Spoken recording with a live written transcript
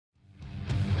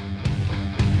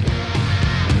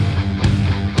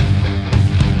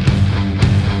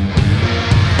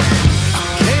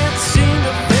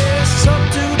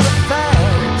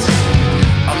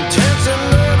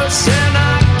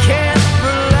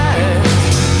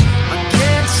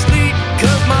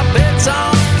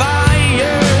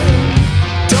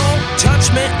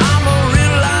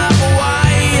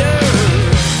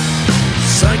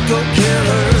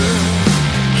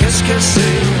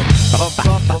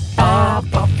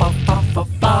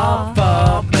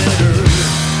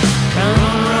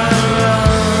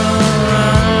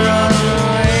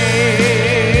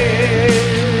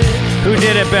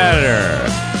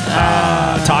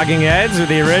Talking Heads with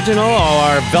the original, or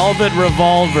our Velvet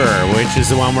Revolver, which is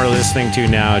the one we're listening to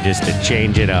now, just to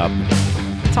change it up.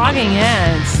 Talking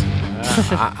Heads.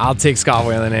 I'll take Scott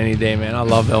Weiland any day, man. I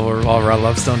love Velvet Revolver. I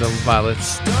love Stone Temple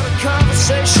Pilots. I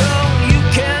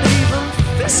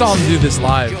saw him do this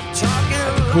live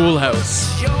at the Cool House.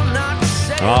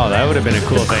 Oh, that would have been a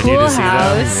cool venue to see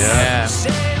them. Yeah.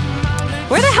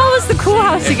 Where the hell was the Cool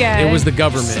House again? It was the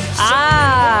government.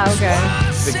 Ah, okay.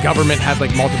 The government had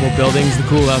like multiple buildings. The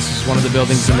Cool House was one of the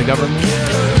buildings in the government.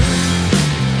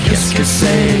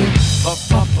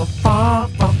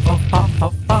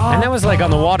 And that was like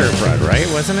on the waterfront, right?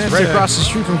 Wasn't it? Right across the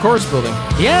street from Chorus Building.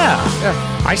 Yeah.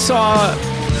 I saw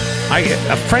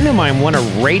a friend of mine won a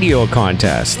radio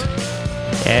contest,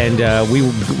 and we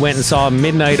went and saw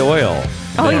Midnight Oil.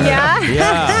 Oh, yeah?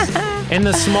 Yeah. In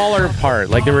the smaller part.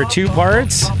 Like, there were two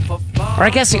parts. Or I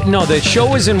guess, no, the show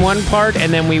was in one part,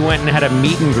 and then we went and had a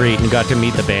meet and greet and got to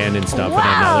meet the band and stuff in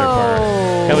another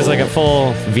part. It was like a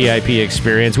full VIP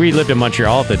experience. We lived in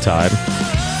Montreal at the time.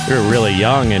 We were really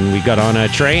young, and we got on a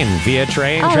train, via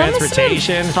train,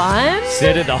 transportation. That must have been fun.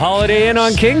 Sit at the Holiday Inn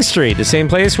on King Street, the same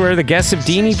place where the guests of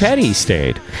Deanie Petty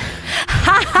stayed.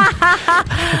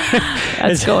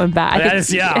 That's going back.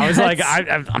 I was like,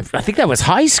 I think that was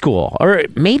high school, or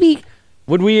maybe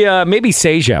would we? Maybe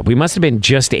Seja. We must have been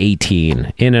just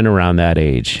 18, in and around that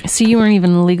age. So you weren't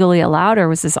even legally allowed, or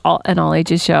was this an all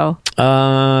ages show?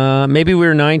 Maybe we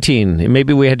were 19.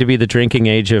 Maybe we had to be the drinking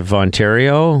age of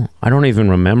Ontario. I don't even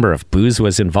remember if booze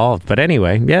was involved. But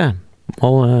anyway, yeah.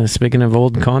 Well, speaking of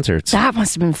old concerts. That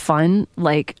must have been fun,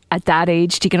 like, at that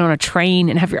age, to get on a train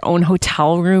and have your own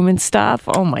hotel room and stuff.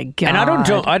 Oh, my God. And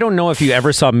I don't know if you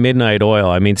ever saw Midnight Oil.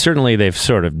 I mean, certainly they've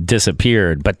sort of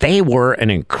disappeared, but they were an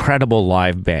incredible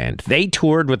live band. They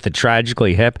toured with the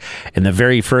Tragically Hip in the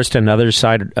very first Another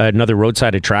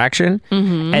Roadside Attraction,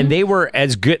 and they were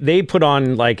as good. They put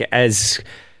on, like, as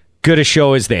good a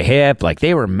show as the Hip. Like,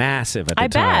 they were massive at the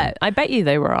time. I bet you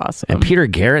they were awesome. And Peter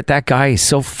Garrett, that guy, is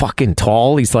so fucking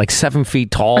tall. He's like 7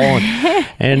 feet tall,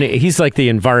 and he's like the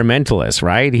environmentalist,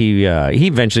 right? He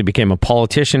eventually became a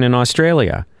politician in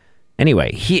Australia.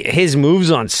 Anyway, his moves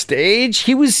on stage,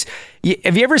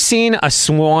 have you ever seen a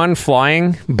swan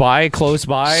flying by close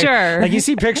by? Sure. Like, you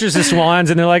see pictures of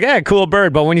swans and they're like, cool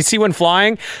bird. But when you see one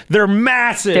flying, they're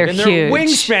massive. They're and their huge.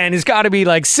 wingspan has got to be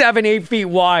like 7-8 feet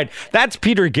wide. That's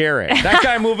Peter Garrett. That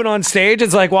guy moving on stage,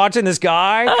 it's like watching this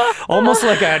guy almost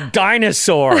like a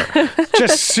dinosaur.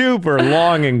 Just super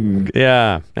long and,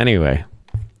 yeah. Anyway,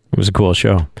 it was a cool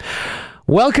show.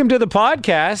 Welcome to the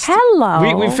podcast.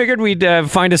 Hello. We figured we'd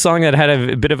find a song that had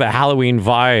a bit of a Halloween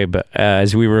vibe.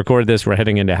 As we record this, we're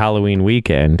heading into Halloween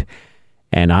weekend.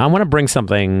 And I want to bring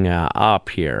something up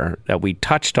here that we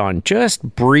touched on just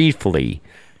briefly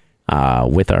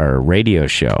with our radio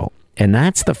show. And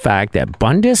that's the fact that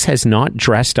Bundus has not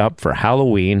dressed up for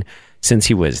Halloween since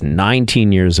he was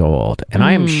 19 years old. And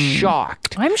I am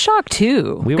shocked. I'm shocked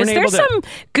too. We Because weren't there's able to- some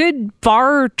good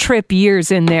bar trip years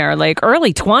in there, like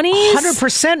early 20s.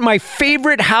 100%. My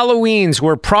favorite Halloweens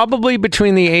were probably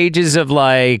between the ages of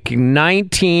like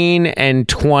 19 and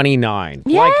 29.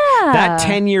 Yeah. Like that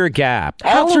 10-year gap.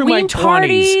 All through my Halloween 20s.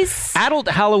 parties. Adult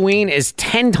Halloween is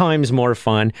 10 times more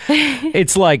fun.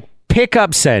 It's like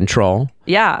pickup central.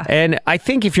 Yeah. And I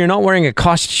think if you're not wearing a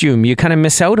costume, you kind of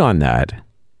miss out on that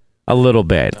a little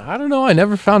bit. I don't know. I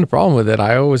never found a problem with it.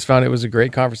 I always found it was a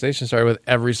great conversation started with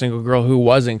every single girl who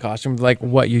was in costume. Like,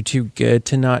 what, you too good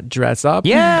to not dress up?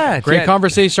 Yeah. Great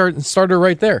conversation started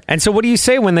right there. And so what do you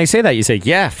say when they say that? You say,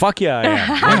 yeah, fuck yeah, I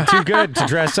am. I'm too good to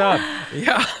dress up.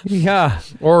 Yeah. Yeah.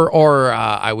 Or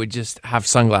I would just have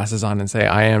sunglasses on and say,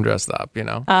 I am dressed up, you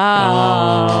know?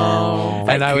 Oh.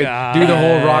 And I would do the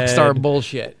whole rock star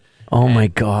bullshit. Oh my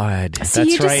God.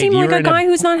 See, you just seem like a guy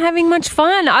who's not having much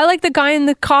fun. I like the guy in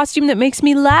the costume that makes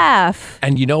me laugh.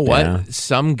 And you know what? Yeah.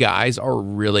 Some guys are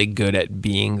really good at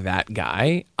being that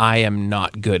guy. I am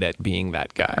not good at being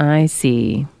that guy. I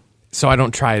see. So I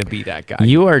don't try to be that guy.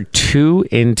 You are too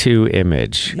into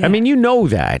image. I mean, you know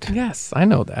that. Yes, I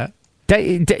know that.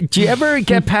 Do you ever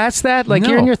get past that? Like, No.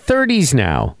 you're in your 30s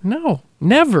now. No,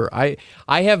 never. I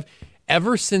have,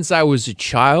 ever since I was a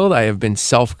child, I have been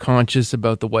self-conscious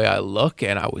about the way I look,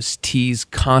 and I was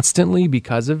teased constantly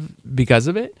because of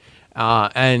it.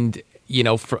 And you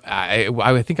know,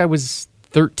 I think I was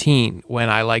 13 when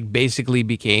I like basically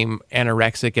became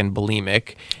anorexic and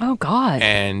bulimic. Oh, God.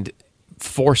 And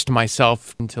forced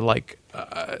myself into like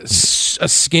a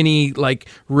skinny, like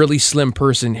really slim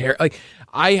person hair. Like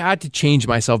I had to change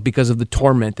myself because of the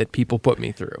torment that people put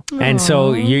me through. And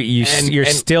so you're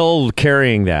still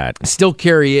carrying that Still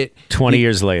carry it 20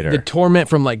 years later. The torment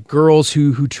from like girls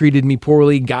who treated me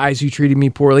poorly, guys who treated me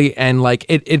poorly, and like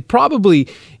it probably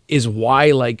is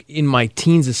why, like in my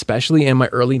teens, especially in my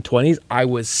early 20s, I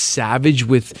was savage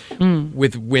with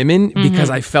women because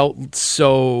I felt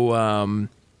so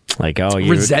like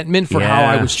resentment for how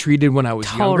I was treated when I was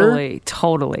younger.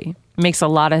 Totally. Makes a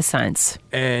lot of sense.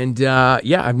 And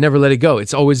I've never let it go.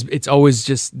 It's always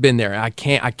just been there. I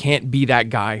can't be that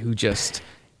guy who just.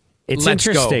 It's Let's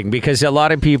interesting go. because a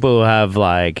lot of people have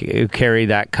who carry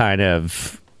that kind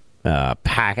of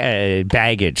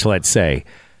baggage, let's say,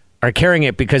 are carrying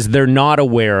it because they're not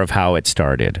aware of how it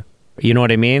started. You know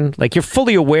what I mean? Like you're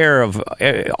fully aware of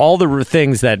all the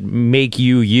things that make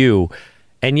you,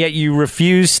 and yet you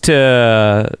refuse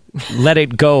to let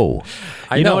it go.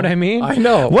 You know what I mean? I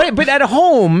know. But at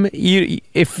home,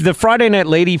 if the Friday Night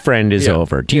Lady friend is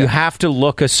over, do you have to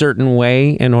look a certain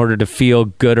way in order to feel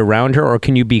good around her, or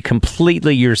can you be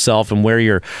completely yourself and wear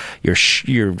your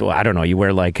I don't know, you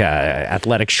wear like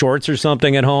athletic shorts or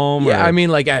something at home? Yeah, or? I mean,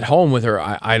 like at home with her,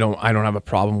 I don't have a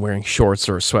problem wearing shorts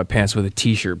or sweatpants with a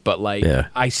t-shirt. But like,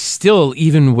 I still,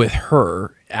 even with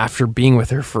her, after being with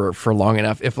her for long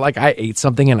enough, if like I ate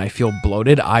something and I feel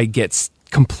bloated, I get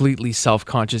completely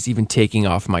self-conscious even taking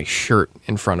off my shirt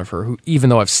in front of her, even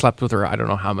though I've slept with her I don't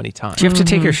know how many times. Do you have to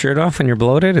take your shirt off when you're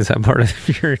bloated? Is that part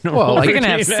of your normal? Well, like you're gonna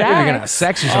have sex. If you're gonna have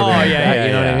sex or something like that,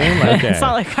 you know what I mean? Like, It's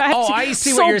not like I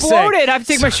see so what you're saying. bloated, I have to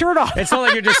take my shirt off. It's not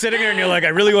like you're just sitting there and you're like, I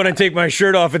really want to take my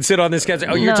shirt off and sit on this couch.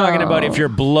 Oh, you're talking about if you're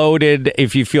bloated,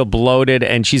 if you feel bloated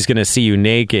and she's going to see you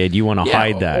naked, you want to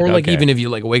hide that. Or like even if you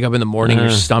like wake up in the morning, your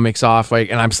stomach's off,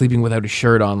 like, and I'm sleeping without a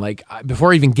shirt on, like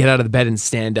before I even get out of the bed and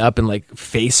stand up and like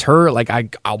face her, like I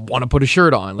want to put a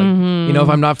shirt on, like you know, if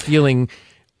I'm not feeling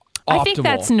optimal. I think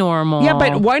that's normal. Yeah,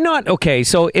 but why not? Okay,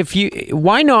 so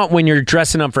why not when you're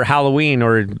dressing up for Halloween,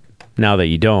 or now that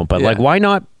you don't, but like why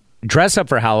not dress up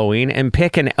for Halloween and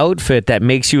pick an outfit that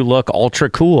makes you look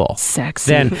ultra cool, sexy,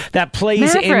 then that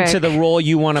plays Maverick. into the role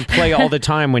you want to play all the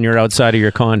time when you're outside of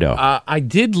your condo. I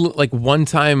did like one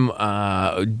time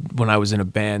when I was in a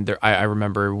band. I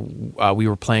remember we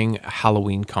were playing a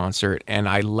Halloween concert, and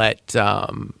I let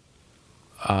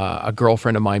a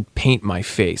girlfriend of mine paint my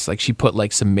face. Like she put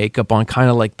like some makeup on, kind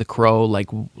of like The Crow,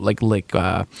 like you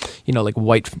know, like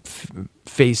white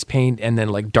face paint and then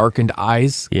like darkened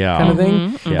eyes, kind of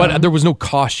thing. Yeah. But there was no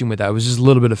costume with that. It was just a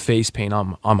little bit of face paint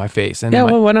on my face. And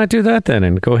well, why not do that then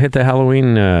and go hit the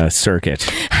Halloween circuit?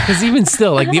 because even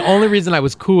still, like the only reason I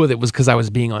was cool with it was because I was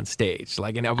being on stage,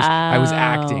 like, and I was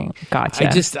acting. Gotcha.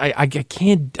 I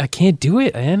can't do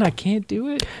it, man. I can't do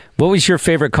it. What was your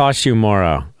favorite costume,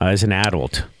 Maura, as an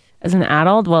adult? As an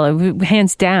adult, well,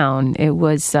 hands down, it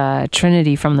was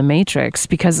Trinity from The Matrix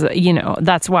because, you know,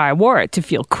 that's why I wore it, to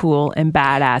feel cool and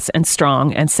badass and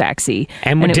strong and sexy.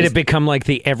 And did it become like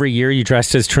the every year you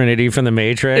dressed as Trinity from The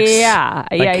Matrix? Yeah,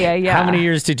 yeah. How many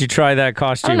years did you try that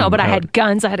costume? I don't know, but I had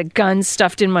guns. I had a gun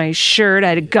stuffed in my shirt. I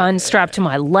had a gun strapped to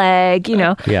my leg, you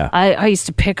know. Yeah. I used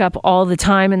to pick up all the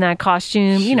time in that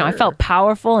costume. Sure. You know, I felt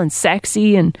powerful and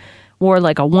sexy and wore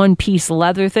like a one-piece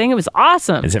leather thing. It was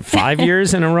awesome. Is it 5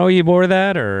 years in a row you wore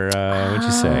that, or what'd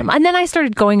you say? And then I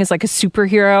started going as like a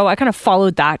superhero. I kind of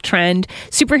followed that trend.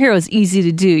 Superhero is easy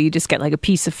to do. You just get like a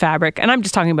piece of fabric, and I'm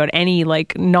just talking about any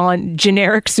like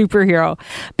non-generic superhero.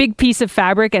 Big piece of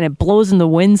fabric, and it blows in the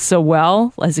wind so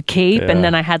well as a cape. Yeah. And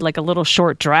then I had like a little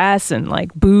short dress and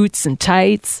like boots and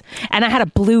tights. And I had a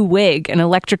blue wig, an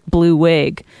electric blue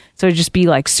wig. So it'd just be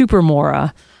like Super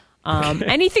Maura.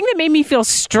 Anything that made me feel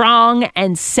strong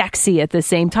and sexy at the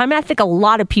same time. I think a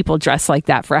lot of people dress like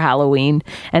that for Halloween,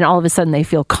 and all of a sudden they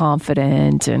feel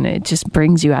confident, and it just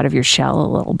brings you out of your shell a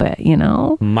little bit, you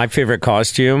know? My favorite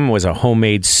costume was a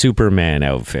homemade Superman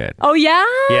outfit. Oh, yeah?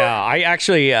 Yeah, I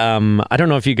actually, I don't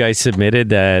know if you guys submitted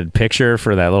that picture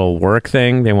for that little work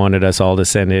thing. They wanted us all to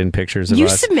send in pictures of You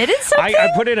us. submitted something?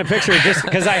 I put in a picture just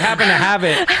because I happen to have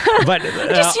it, but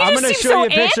I'm going to show you a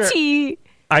picture. Anti.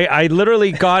 I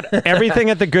literally got everything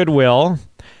at the Goodwill.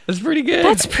 That's pretty good.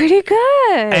 That's pretty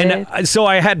good. And so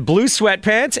I had blue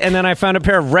sweatpants, and then I found a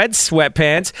pair of red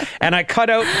sweatpants, and I cut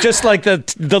out just like the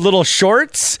little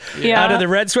shorts out of the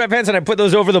red sweatpants, and I put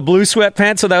those over the blue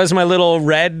sweatpants. So that was my little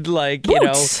red, like, Boots. you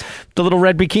know, the little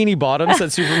red bikini bottoms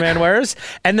that Superman wears.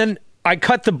 And then I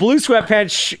cut the blue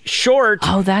sweatpants short.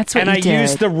 Oh, that's what and you did. I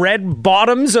used the red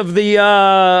bottoms of the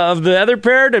other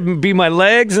pair to be my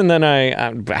legs, and then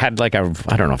I had like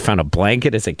found a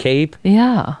blanket as a cape,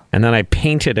 Yeah. and then I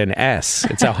painted an S.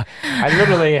 I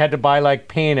literally had to buy like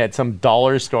paint at some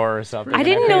dollar store or something. I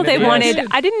didn't know they painted an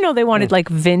S. wanted like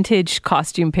vintage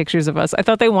costume pictures of us. I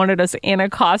thought they wanted us in a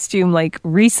costume like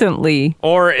recently.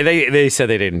 Or they said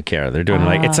they didn't care. They're doing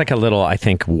it's like a little, I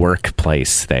think,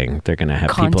 workplace thing. They're going to have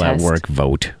people at Contest. work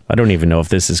vote. I don't even know if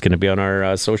this is going to be on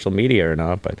our social media or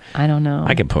not, but I don't know.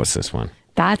 I can post this one.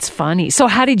 That's funny. So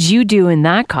how did you do in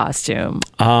that costume?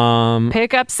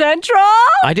 Pickup Central?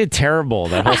 I did terrible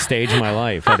that whole stage of my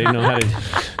life. I didn't know how to,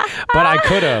 but I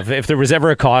could have. If there was ever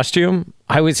a costume,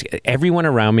 everyone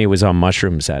around me was on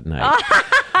mushrooms that night.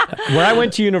 Where I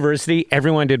went to university,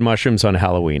 everyone did mushrooms on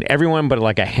Halloween. Everyone but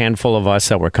like a handful of us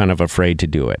that were kind of afraid to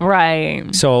do it.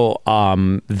 Right. So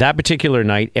that particular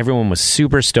night, everyone was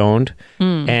super stoned,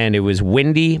 and it was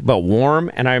windy but warm.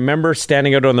 And I remember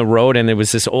standing out on the road, and there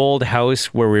was this old house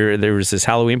where there was this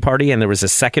Halloween party, and there was a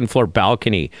second floor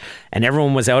balcony, and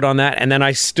everyone was out on that. And then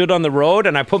I stood on the road,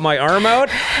 and I put my arm out,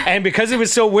 and because it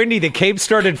was so windy, the cape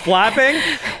started flapping.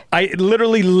 I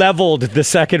literally leveled the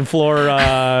second floor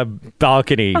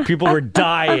balcony. People were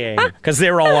dying because they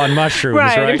were all on mushrooms,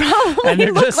 right? It probably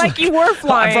looked like you were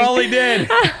flying. I probably did.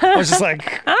 I was just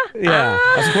like, yeah.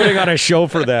 I was putting on a show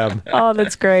for them. Oh,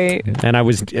 that's great. And I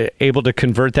was able to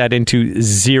convert that into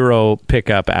zero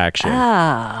pickup action.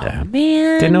 Man.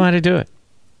 Didn't know how to do it.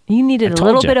 You needed a told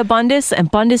little you. bit of Bundus,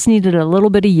 and Bundus needed a little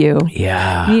bit of you.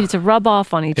 Yeah. You needed to rub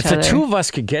off on each If other. the two of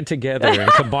us could get together and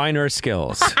combine our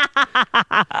skills.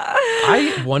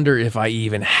 I wonder if I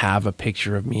even have a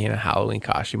picture of me in a Halloween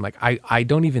costume. Like, I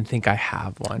don't even think I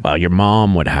have one. Well, your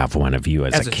mom would have one of you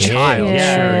as As a a kid. child,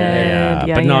 Yeah. sure. Yeah.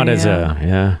 Yeah, But not yeah, as yeah.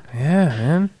 yeah. Yeah,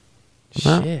 man.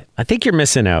 Well, Shit. I think you're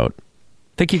missing out.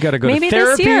 I think you got to go Maybe to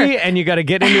this therapy, year. and you got to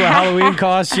get into a Halloween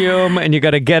costume, and you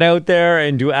got to get out there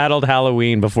and do adult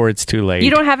Halloween before it's too late. You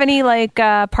don't have any like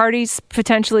parties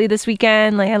potentially this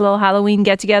weekend, like a little Halloween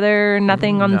get together,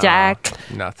 nothing on the deck?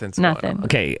 Nothing's Nothing. going on.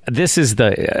 Okay, this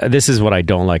is what I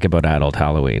don't like about adult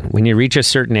Halloween. When you reach a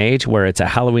certain age where it's a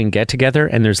Halloween get together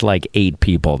and there's like 8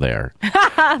 people there.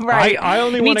 Right. I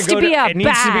only It want needs to go to be a it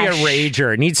needs to be a bash.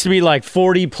 rager. It needs to be like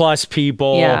 40 plus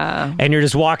people. Yeah. And you're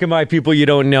just walking by people you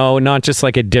don't know, not just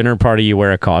like a dinner party you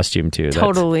wear a costume to.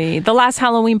 Totally. The last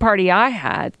Halloween party I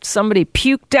had, somebody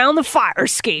puked down the fire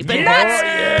escape. And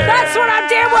that's what I'm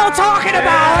damn well talking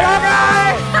about, all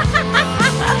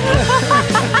right?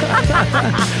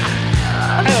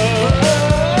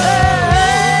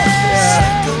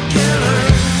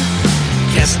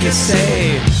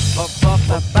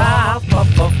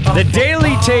 The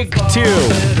Daily Take 2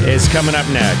 is coming up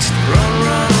next.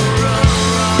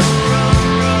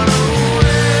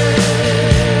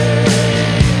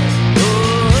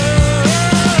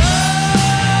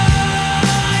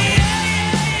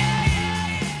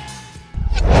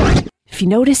 If you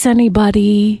notice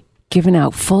anybody giving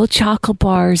out full chocolate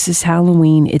bars this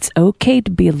Halloween, it's okay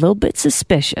to be a little bit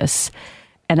suspicious.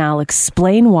 And I'll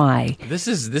explain why. This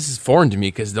is foreign to me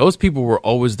because those people were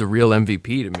always the real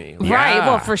MVP to me. Like, Right,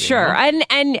 well, for sure. And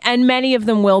many of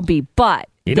them will be, but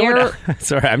You know what?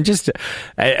 Sorry, I'm just,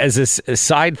 as a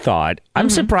side thought, I'm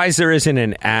surprised there isn't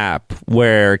an app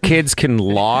where kids can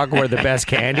log where the best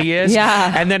candy is.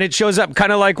 Yeah. And then it shows up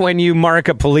kind of like when you mark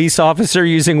a police officer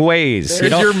using Waze.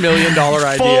 There's your $1 million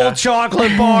idea. Full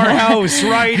chocolate bar house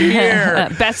right here.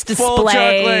 Best Full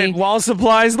display. chocolate while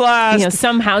supplies last. You know,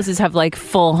 some houses have like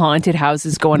full haunted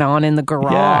houses going on in the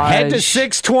garage. Yeah, head to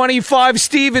 625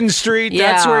 Stevens Street.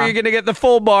 That's Yeah. where you're going to get the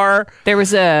full bar. There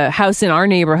was a house in our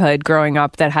neighborhood growing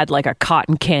up that had like a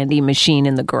cotton candy machine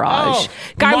in the garage.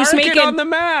 Guy was mark it making on the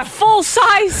map.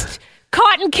 full-sized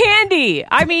cotton candy.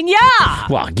 I mean, yeah.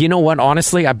 Well, you know what?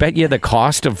 Honestly, I bet you the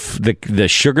cost of the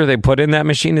sugar they put in that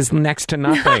machine is next to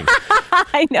nothing.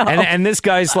 I know. And this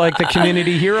guy's like the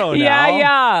community hero now.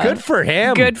 Yeah. Good for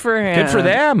him. Good for him. Good for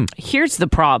them. Here's the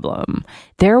problem.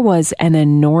 There was an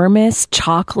enormous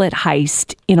chocolate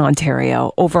heist in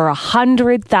Ontario. Over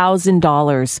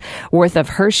 $100,000 worth of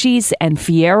Hershey's and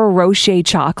Ferrero Rocher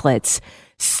chocolates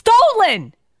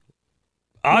stolen.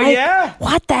 Oh, Like, yeah?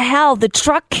 What the hell? The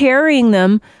truck carrying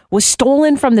them was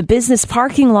stolen from the business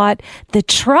parking lot. The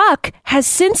truck has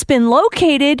since been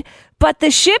located, but the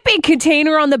shipping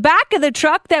container on the back of the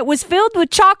truck that was filled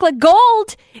with chocolate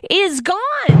gold is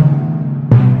gone.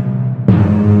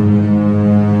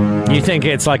 You think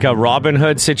it's like a Robin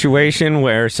Hood situation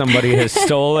where somebody has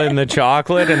stolen the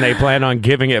chocolate and they plan on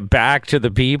giving it back to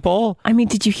the people? I mean,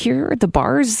 did you hear the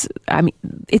bars? I mean,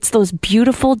 it's those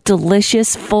beautiful,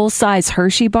 delicious, full-size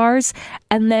Hershey bars,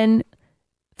 and then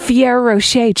Ferrero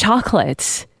Rocher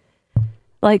chocolates.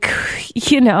 Like,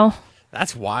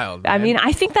 That's wild. I Man. mean,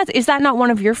 I think is that not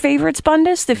one of your favorites,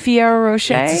 Bundus? The Ferrero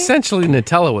Rocher? It's essentially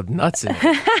Nutella with nuts in it.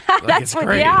 Like, That's it's what-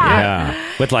 great. yeah. Yeah,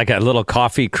 with like a little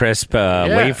coffee crisp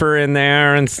wafer in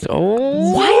there, and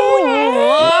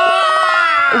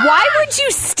Why would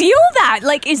you steal that?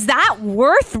 Like, is that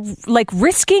worth like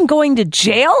risking going to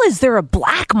jail? Is there a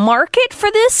black market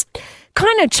for this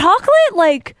kind of chocolate?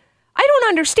 Like, I don't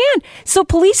understand. So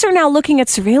police are now looking at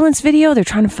surveillance video. They're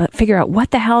trying to figure out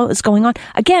what the hell is going on.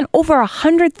 Again, over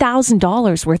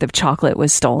 $100,000 worth of chocolate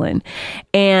was stolen.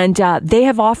 And they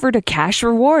have offered a cash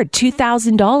reward,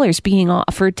 $2,000 being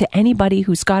offered to anybody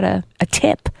who's got a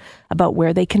tip about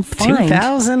where they can find.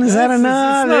 2,000? Is that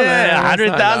enough? Yeah,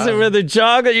 100,000 worth of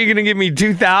chocolate. You're gonna give me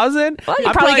 2,000? Well,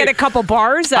 you probably get a couple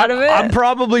bars out of it. I'm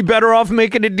probably better off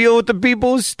making a deal with the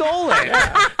people who stole it.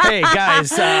 Hey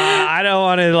guys, I don't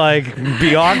want to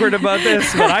be awkward about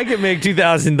this, but I can make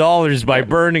 $2,000 by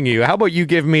burning you. How about you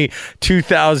give me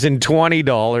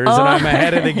 $2,020 and I'm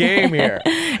ahead of the game here?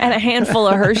 And a handful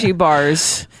of Hershey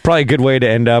bars. Probably a good way to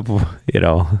end up,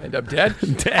 End up dead.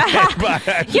 Yeah, but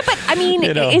I mean,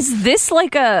 is this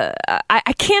like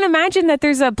I can't imagine that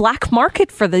there's a black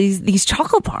market for these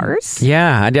chocolate bars.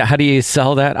 Yeah, how do you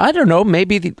sell that? I don't know.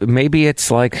 Maybe it's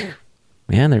like,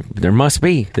 man, there must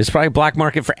be. There's probably a black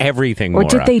market for everything. Or Maura.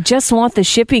 did they just want the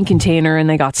shipping container and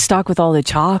they got stuck with all the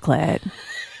chocolate?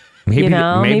 Maybe,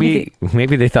 maybe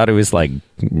maybe they thought it was like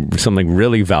something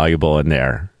really valuable in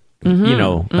there.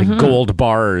 Like gold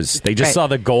bars. They just Right. saw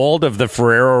the gold of the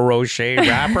Ferrero Rocher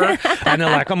wrapper, and they're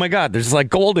like, "Oh my God, there's like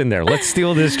gold in there. Let's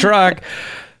steal this truck."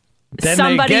 Then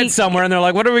they get somewhere, and they're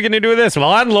like, "What are we going to do with this?"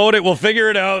 Well, unload it. We'll figure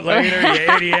it out later,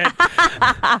 you idiot.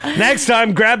 Next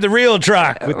time, grab the real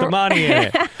truck with the money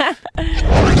in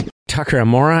it. Tucker and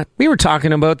Maura, we were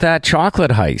talking about that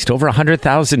chocolate heist. Over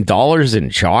 $100,000 in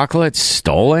chocolate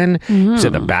stolen to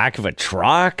the back of a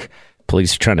truck.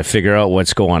 Police are trying to figure out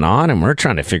what's going on, and we're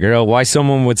trying to figure out why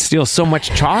someone would steal so much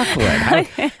chocolate.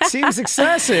 Seems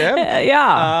excessive.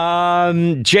 Yeah.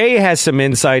 Jay has some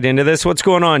insight into this. What's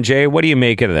going on, Jay? What do you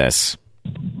make of this?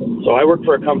 So I work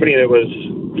for a company that was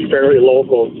fairly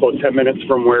local, about 10 minutes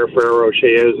from where Ferrero Rocher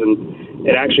is, and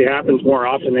it actually happens more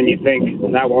often than you think.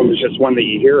 That one was just one that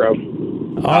you hear of.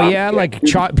 Oh, yeah? Like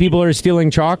people are stealing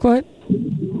chocolate?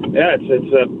 Yeah,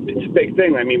 it's a big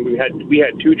thing. I mean, we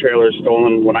had 2 trailers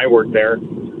stolen when I worked there.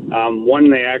 One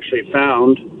they actually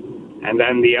found, and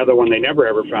then the other one they never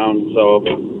ever found. So,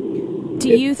 Do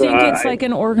you think it's like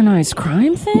an organized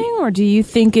crime thing, or do you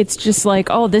think it's just like,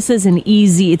 oh, this is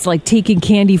it's like taking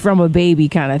candy from a baby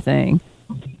kind of thing?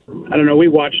 I don't know. We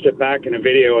watched it back in a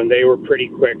video, and they were pretty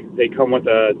quick. They come with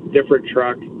a different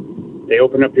truck. They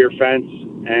open up your fence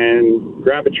and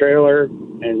grab a trailer,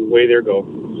 and away they go.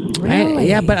 Really?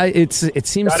 Yeah, but it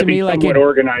seems Got to be me like somewhat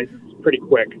organized. It's pretty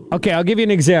quick. Okay, I'll give you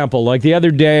an example. Like the other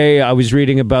day, I was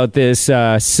reading about this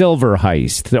silver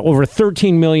heist. Over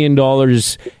 $13 million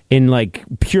in like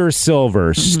pure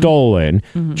silver stolen.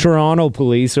 Toronto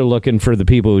police are looking for the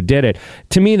people who did it.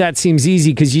 To me, that seems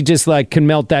easy because you just can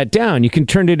melt that down. You can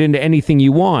turn it into anything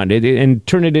you want and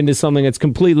turn it into something that's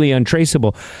completely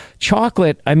untraceable.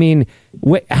 Chocolate, I mean,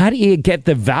 how do you get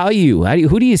the value?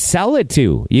 Who do you sell it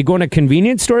to? You going to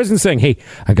convenience stores and saying, "Hey,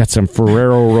 I got some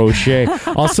Ferrero Rocher.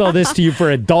 I'll sell this to you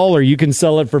for $1. You can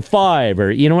sell it for $5,"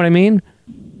 or you know what I mean?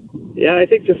 Yeah, I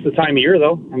think just the time of year,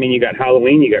 though. I mean, you got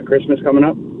Halloween, you got Christmas coming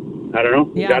up. I don't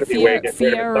know. You got to be way to get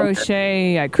rid of it Ferrero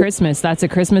somewhere. Rocher at Christmas. That's a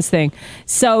Christmas thing.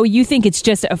 So you think it's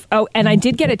just and I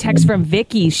did get a text from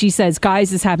Vicky. She says,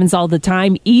 guys, this happens all the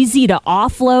time. Easy to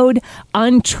offload,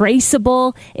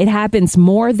 untraceable. It happens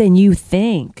more than you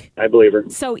think. I believe her.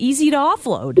 So easy to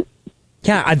offload.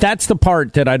 Yeah, that's the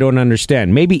part that I don't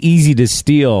understand. Maybe easy to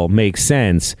steal makes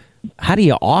sense. How do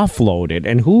you offload it?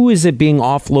 And who is it being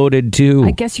offloaded to?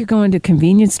 I guess you're going to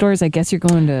convenience stores. I guess you're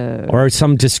going to... Or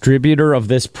some distributor of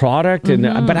this product. And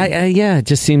But it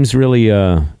just seems really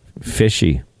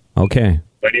fishy. Okay.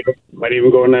 Might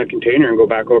even go in a container and go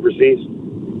back overseas.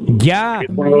 Yeah, It's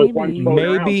one of those ones floating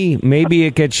around. maybe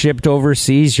it gets shipped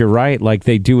overseas. You're right, like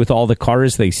they do with all the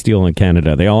cars they steal in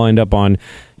Canada. They all end up on,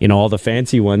 all the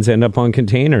fancy ones end up on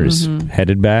containers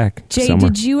headed back Jay, somewhere.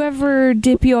 did you ever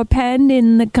dip your pen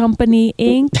in the company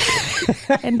ink?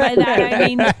 And by that I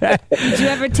mean, did you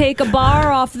ever take a bar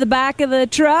off the back of the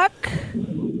truck?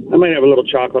 I might have a little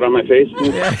chocolate on my face.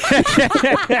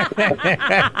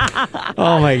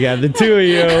 Oh my God, the two of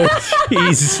you.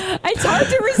 Jeez. It's hard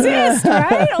to resist,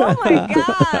 right? Oh my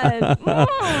God.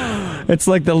 Mm. It's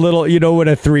like the little, when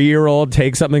a 3-year-old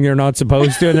takes something they're not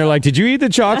supposed to and they're like, "Did you eat the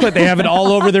chocolate?" They have it all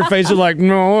over their face. They're like,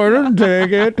 "No, I didn't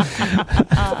take it."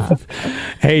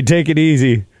 Hey, take it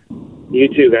easy. You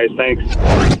too, guys.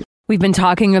 Thanks. We've been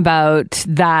talking about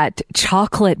that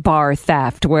chocolate bar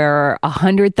theft where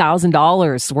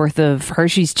 $100,000 worth of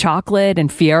Hershey's chocolate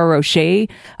and Ferrero Rocher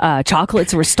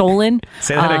chocolates were stolen.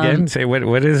 Say that again. Say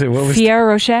what is it? What was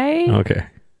Ferrero Rocher? Okay.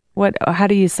 How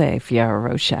do you say Ferrero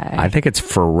Rocher? I think it's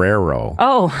Ferrero.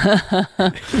 Oh,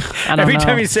 Every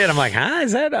time you say it, I'm like,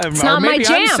 Is that? It's not my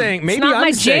jam. It's not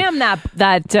my jam.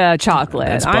 That chocolate.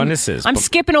 That's bonuses. I'm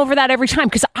skipping over that every time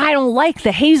because I don't like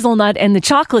the hazelnut and the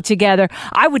chocolate together.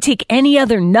 I would take any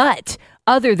other nut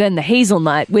other than the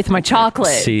hazelnut with my chocolate.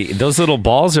 See, those little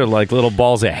balls are like little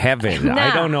balls of heaven. Nah.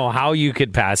 I don't know how you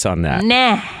could pass on that.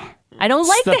 Nah. I don't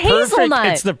like the hazelnut.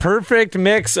 It's the perfect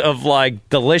mix of like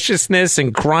deliciousness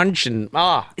and crunch and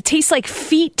It tastes like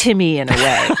feet to me in a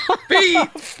way.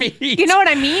 feet. You know what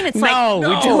I mean? It's No,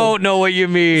 like we don't know what you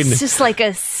mean. it's just like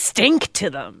a stink to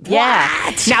them. Yeah.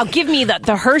 Now give me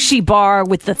the Hershey bar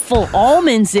with the full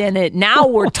almonds in it. Now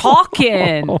we're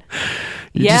talking.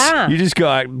 You just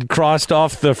got crossed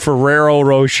off the Ferrero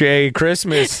Rocher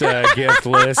Christmas gift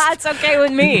list. That's okay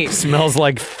with me. Smells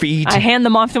like feet. I hand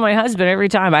them off to my husband every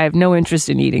time. I have no interest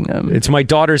in eating them. It's my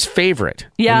daughter's favorite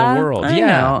in the world. I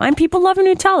know. And people love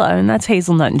Nutella, and that's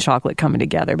hazelnut and chocolate coming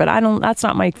together. But that's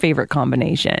not my favorite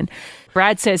combination.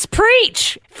 Brad says,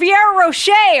 "Preach! Ferrero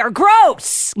Rocher are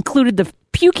gross." Included the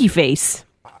pukey face.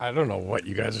 I don't know what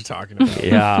you guys are talking about.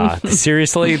 Yeah,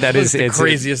 seriously, It's the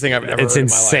craziest thing I've ever heard It's in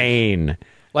my life. insane.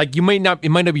 Like it might not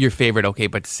be your favorite, okay,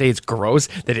 but to say it's gross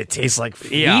that it tastes like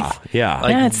feet. Yeah.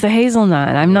 Yeah, it's the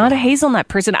hazelnut. I'm not a hazelnut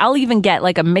person. I'll even get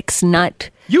like a mixed nut.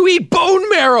 You eat bone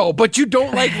marrow, but you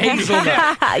don't like hazelnut.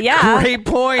 Yeah, Great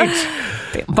point.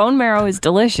 bone marrow is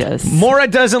delicious. Maura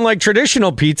doesn't like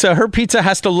traditional pizza. Her pizza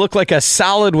has to look like a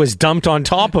salad was dumped on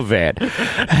top of it.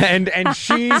 And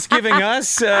she's giving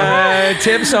us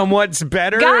tips on what's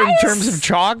better in Guys, terms of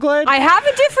chocolate. I have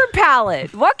a different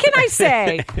palate. What can I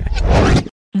say?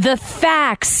 The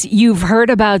facts you've heard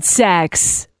about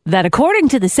sex that, according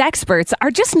to the sexperts,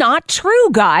 are just not true,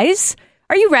 guys.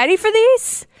 Are you ready for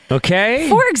these? Okay.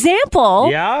 For example,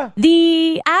 Yeah?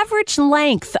 the average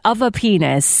length of a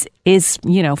penis is,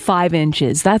 5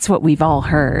 inches. That's what we've all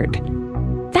heard.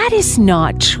 That is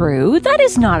not true. That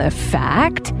is not a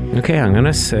fact. Okay, I'm going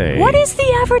to say... What is the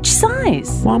average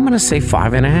size? Well, I'm going to say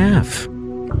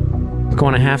 5.5.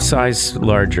 Going a half size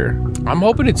larger. I'm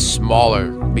hoping it's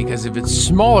smaller because if it's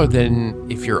smaller, then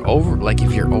if you're over,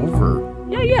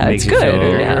 Yeah, Makes it's you good.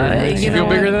 feel- Yeah, you feel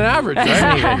bigger than average,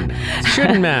 right?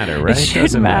 Shouldn't matter, right?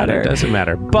 shouldn't matter. Doesn't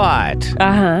matter. But,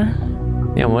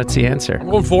 yeah, what's the answer? I'm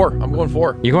going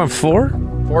 4. You going 4?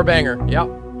 4 banger. Yeah.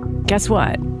 Guess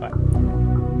what?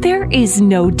 There is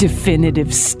no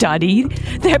definitive study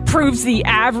that proves the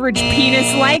average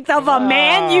penis length of a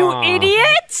man, you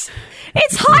idiots!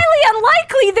 It's highly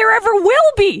unlikely there ever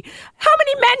will be. How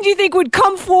many men do you think would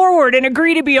come forward and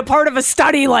agree to be a part of a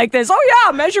study like this? Oh,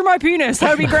 yeah, measure my penis.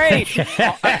 That would be great.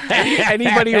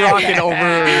 Anybody rocking over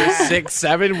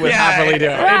 6'7" would happily do it.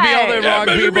 Right. It'd be all the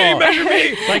wrong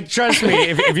people. Like, trust me,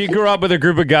 if you grew up with a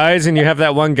group of guys and you have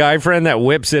that one guy friend that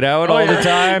whips it out all the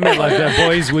time at like the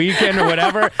boys' weekend or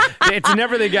whatever, it's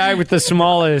never the guy with the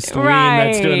smallest ween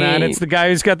that's doing that. It's the guy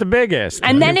who's got the biggest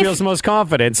And then who feels most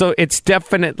confident. So it's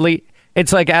definitely...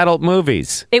 It's like adult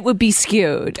movies. It would be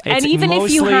skewed. It's and even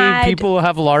if you mostly had people who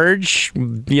have large,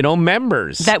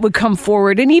 members. that would come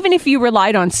forward, and even if you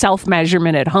relied on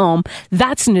self-measurement at home,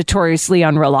 that's notoriously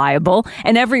unreliable,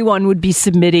 and everyone would be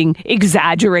submitting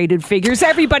exaggerated figures.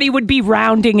 Everybody would be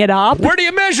rounding it up. Where do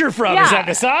you measure from? Yeah. Is that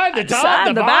the side, the top, Side,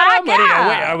 the the bottom? back? Yeah.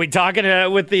 Wait, are we talking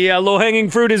with the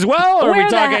low-hanging fruit as well? Or are Where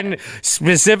we talking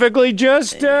specifically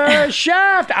just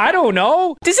shaft? I don't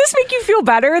know. Does this make you feel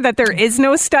better that there is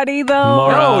no study, though?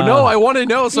 Maura. No, I want to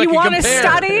know so You I want can to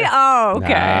compare. study? Oh, okay.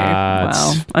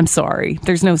 That's- Well, I'm sorry.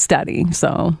 There's no study,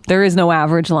 so there is no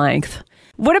average length.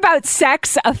 What about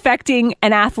sex affecting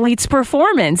an athlete's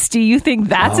performance? Do you think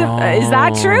that's is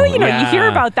that true? You hear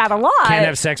about that a lot. Can't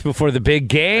have sex before the big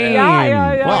game.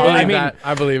 Yeah. Well, I I mean,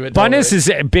 I believe it. Bundes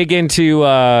is big into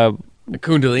the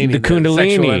Kundalini. the Kundalini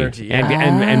sexual energy. Yeah.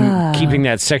 and keeping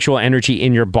that sexual energy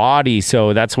in your body.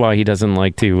 So that's why he doesn't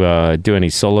like to do any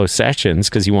solo sessions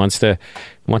because he wants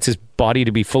his body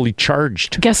to be fully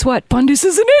charged. Guess what? Bundes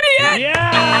is an idiot.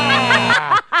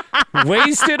 Yeah,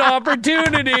 wasted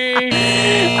opportunity.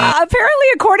 Apparently,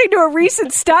 according to a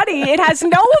recent study, it has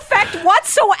no effect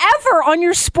whatsoever on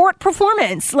your sport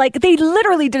performance. Like, they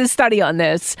literally did a study on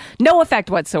this. No effect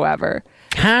whatsoever.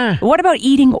 Huh? What about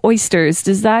eating oysters?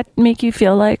 Does that make you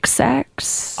feel like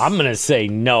sex? I'm gonna say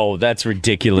no. That's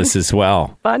ridiculous as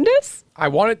well. Bundes? I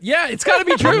want it. Yeah, it's got to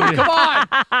be true. Come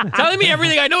on. Telling me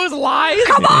everything I know is lies.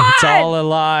 Come on! It's all a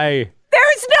lie. There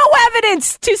There's no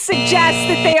evidence to suggest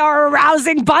that they are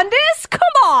arousing, Bundes. Come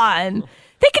on.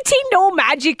 They contain no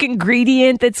magic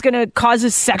ingredient that's going to cause a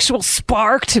sexual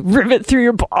spark to rivet through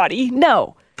your body.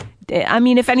 No. I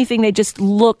mean, if anything, they just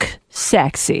look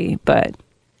sexy, but...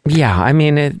 Yeah, I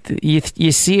mean,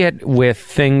 you see it with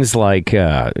things like,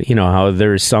 how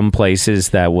there's some places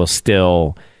that will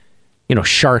still,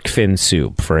 shark fin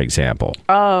soup, for example.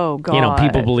 Oh, God.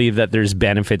 People believe that there's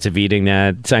benefits of eating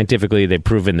that. Scientifically, they've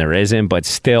proven there isn't, but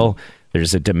still,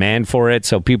 there's a demand for it.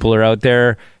 So people are out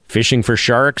there fishing for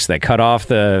sharks. They cut off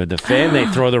the fin. They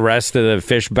throw the rest of the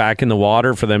fish back in the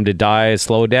water for them to die a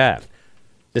slow death.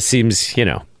 This seems,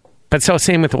 But so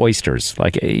same with oysters.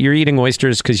 Like, you're eating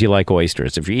oysters because you like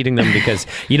oysters. If you're eating them because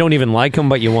you don't even like them,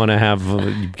 but you want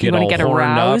to get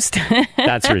aroused,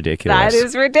 that's ridiculous. That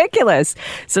is ridiculous.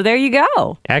 So there you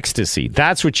go. Ecstasy.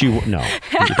 That's what you... No,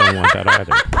 you don't want that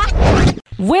either.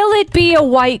 Will it be a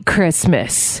white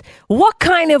Christmas? What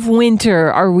kind of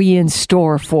winter are we in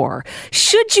store for?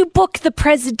 Should you book the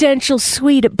presidential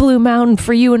suite at Blue Mountain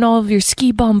for you and all of your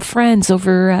ski bum friends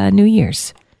over New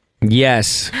Year's?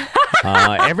 Yes.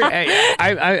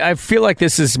 I feel like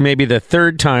this is maybe the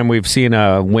third time we've seen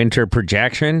a winter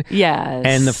projection. Yes.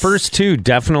 And the first two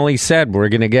definitely said we're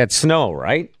going to get snow,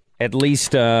 right? At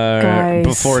least Guys,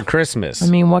 before Christmas. I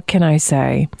mean, what can I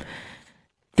say?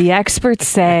 The experts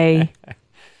say,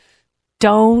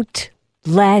 don't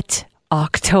let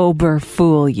October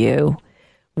fool you.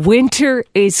 Winter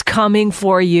is coming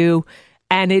for you,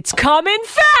 and it's coming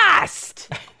fast.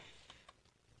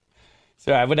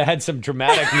 So I would have had some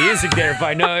dramatic music there if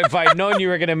I'd known you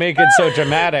were going to make it so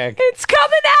dramatic. It's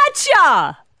coming at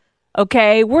ya.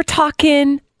 Okay, we're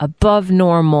talking above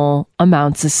normal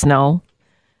amounts of snow.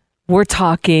 We're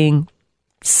talking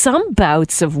some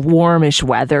bouts of warmish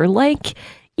weather, like,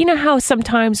 you know how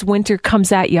sometimes winter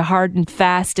comes at you hard and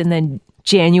fast, and then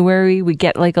January we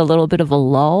get like a little bit of a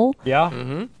lull? Yeah.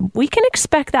 Mm-hmm. We can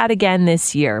expect that again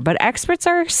this year, but experts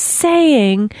are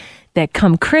saying that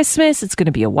come Christmas, it's going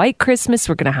to be a white Christmas.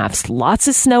 We're going to have lots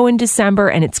of snow in December,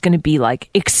 and it's going to be like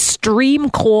extreme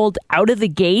cold out of the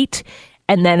gate.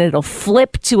 And then it'll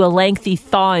flip to a lengthy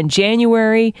thaw in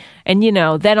January. And,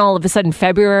 then all of a sudden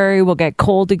February will get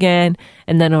cold again.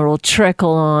 And then it'll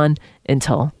trickle on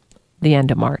until the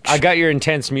end of March. I got your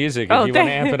intense music. If you want to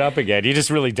amp it up again, you just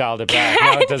really dialed it back.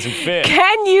 Now it doesn't fit.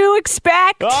 Can you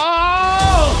expect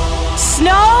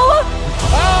snow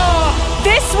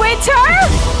this winter?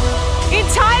 In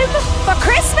time for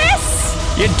Christmas?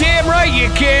 You're damn right you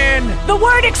can. The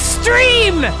word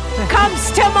extreme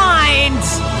comes to mind.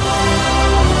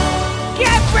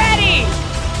 Get ready.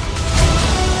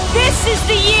 This is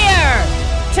the year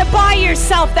to buy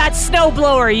yourself that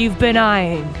snowblower you've been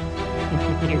eyeing.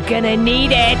 You're gonna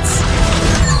need it.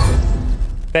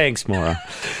 Thanks, Maura.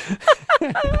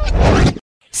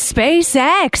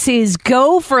 SpaceX is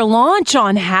go for launch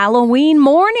on Halloween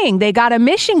morning. They got a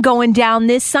mission going down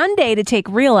this Sunday to take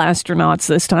real astronauts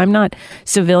this time, not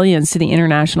civilians, to the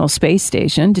International Space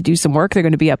Station to do some work. They're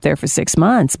going to be up there for 6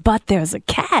 months. But there's a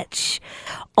catch.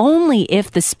 Only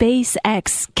if the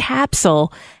SpaceX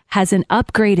capsule has an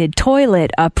upgraded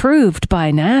toilet approved by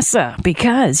NASA,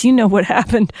 because you know what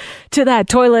happened to that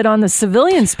toilet on the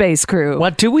civilian space crew.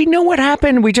 What, do we know what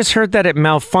happened? We just heard that it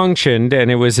malfunctioned and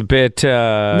it was a bit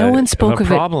no one spoke of a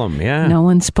problem. Yeah. No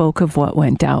one spoke of what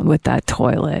went down with that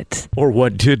toilet. Or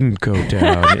what didn't go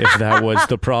down, if that was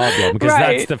the problem. Because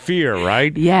that's the fear,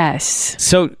 right? Yes.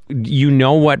 So you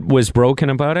know what was broken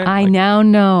about it? I now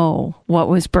know what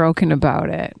was broken about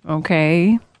it,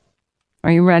 okay?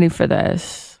 Are you ready for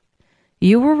this?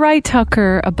 You were right,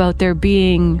 Tucker, about there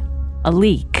being a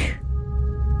leak.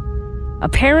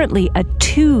 Apparently, a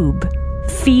tube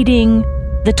feeding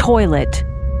the toilet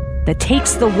that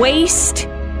takes the waste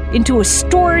into a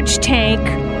storage tank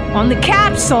on the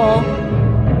capsule,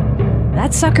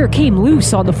 that sucker came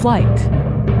loose on the flight.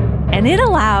 And it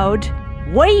allowed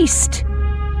waste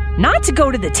not to go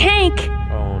to the tank,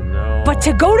 but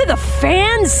to go to the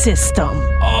fan system.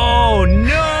 Oh,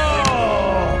 no!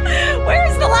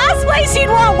 Where's the last place you'd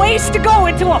want waste to go?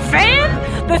 Into a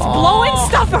fan that's blowing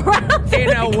stuff around? In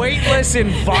a weightless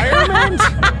environment?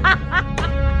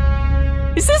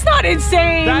 Is this not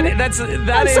insane? That's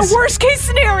a worst case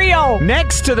scenario.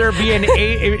 Next to there being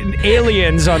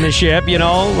aliens on the ship,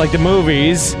 like the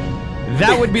movies,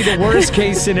 that would be the worst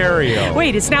case scenario.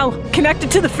 Wait, it's now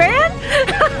connected to the fan?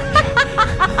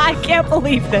 I can't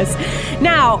believe this.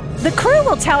 Now, the crew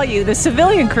will tell you, the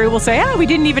civilian crew will say, we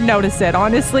didn't even notice it.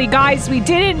 Honestly, guys, we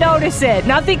didn't notice it.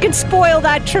 Nothing can spoil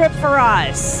that trip for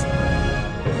us.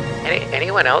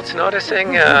 Anyone else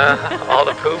noticing all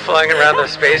the poo flying around the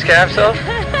space capsule?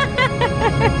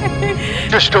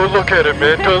 Just don't look at it,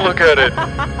 man. Don't look at it.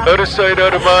 Out of sight,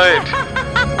 out of mind.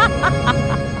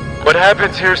 What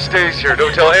happens here stays here.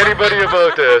 Don't tell anybody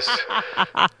about this.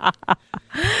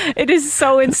 It is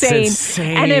so insane.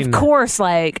 insane. And of course,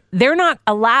 like, they're not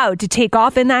allowed to take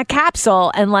off in that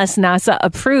capsule unless NASA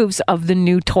approves of the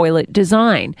new toilet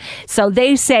design. So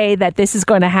they say that this is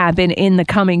going to happen in the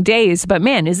coming days. But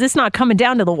man, is this not coming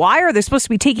down to the wire? They're supposed to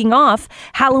be taking off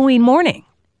Halloween morning.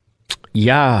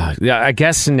 Yeah, I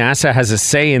guess NASA has a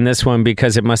say in this one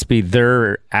because it must be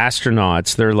their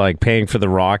astronauts. They're like paying for the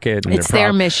rocket. And It's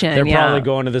their mission, They're yeah. probably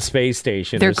going to the space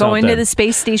station. They're or going to something. the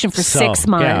space station for 6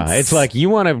 months. Yeah, it's like you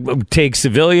want to take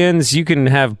civilians, you can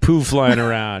have poo flying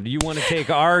around. You want to take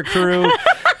our crew,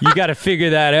 you got to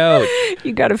figure that out.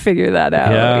 You got to figure that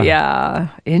out. Yeah. Yeah.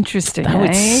 Interesting. That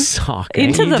would eh? suck. eh?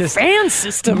 Into You the fan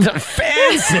system. The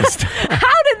fan system.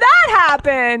 How did that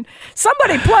happen?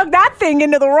 Somebody plugged that thing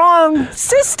into the wrong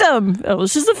system. Oh,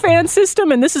 this is the fan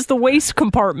system and this is the waste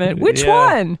compartment. Which Yeah.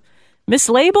 one?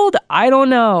 Mislabeled? I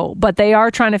don't know. But they are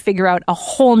trying to figure out a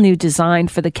whole new design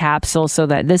for the capsule so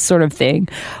that this sort of thing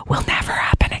will never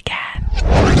happen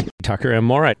again. Tucker and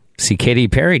Morat. See, Katy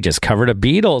Perry just covered a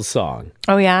Beatles song.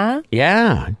 Oh, yeah?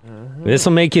 Yeah. This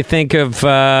will make you think of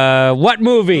what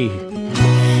movie?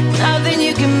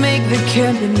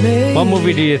 What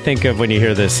movie do you think of when you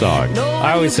hear this song?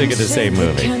 I always think of the same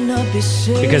movie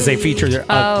because they feature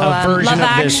a version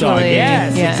Love of this song. Actually.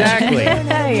 Yes, Yeah. exactly.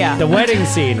 Yeah. The wedding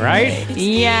scene, right?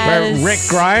 Yes. Where Rick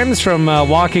Grimes from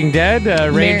Walking Dead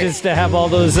arranges to have all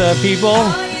those people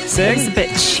It was a sing. bit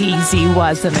cheesy,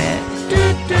 wasn't it?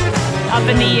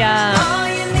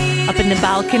 Up in the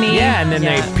balcony. Yeah, and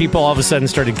then people all of a sudden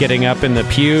started getting up in the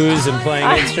pews and playing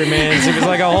instruments. It was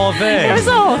like a whole thing. It was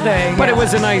the whole thing. But it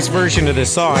was a nice version of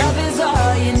this song.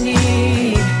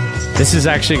 This is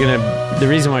actually the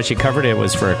reason why she covered it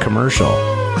was for a commercial.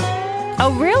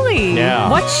 Oh, really? Yeah.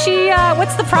 What's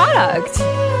the product?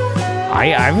 I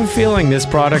have a feeling this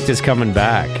product is coming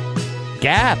back.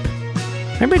 Gap.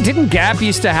 Remember, didn't Gap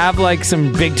used to have like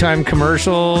some big time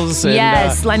commercials? And,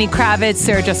 Yes, Lenny Kravitz,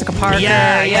 Sarah Jessica Parker.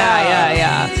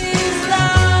 Yeah.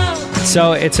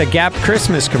 So it's a Gap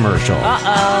Christmas commercial.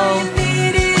 Uh-oh.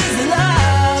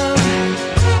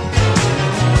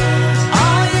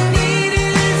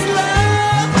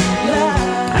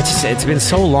 It's been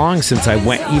so long since I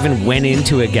went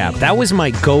into a Gap. That was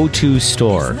my go-to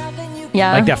store.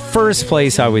 Yeah. Like the first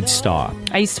place I would stop.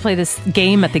 I used to play this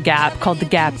game at the Gap called the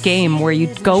Gap Game where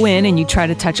you'd go in and you try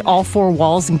to touch all 4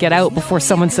 walls and get out before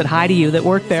someone said hi to you that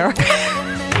worked there.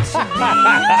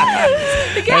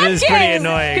 That is pretty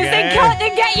annoying. Because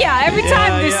they get you every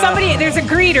time. There's a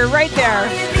greeter right there.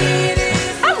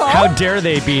 Hello. How dare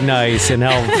they be nice and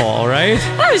helpful, right?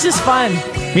 That was just fun.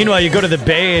 Meanwhile, you go to the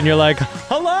Bay and you're like,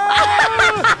 hello?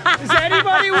 Is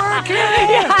anybody working?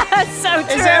 Yeah, that's so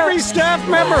true. Is every staff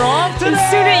member off today?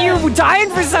 As soon as you're dying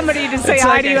for somebody to say It's hi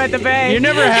like, to you at the Bay. You're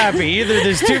never happy. Either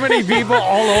there's too many people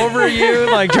all over you,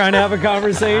 like trying to have a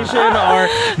conversation, or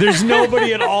there's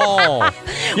nobody at all.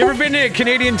 You ever been to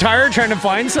Canadian Tire trying to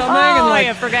find something? Oh, and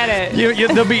yeah, forget it.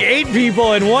 There'll be 8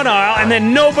 people in one aisle, and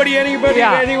then anybody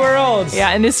anywhere else. Yeah,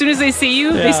 and as soon as they see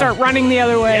you, they start running the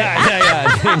other way.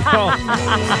 Yeah.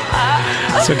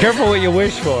 So careful what you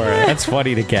wish for. That's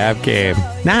funny, the Gap game.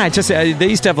 Nah, it's just they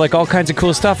used to have like all kinds of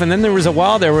cool stuff, and then there was a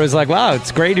while there where it was like, wow,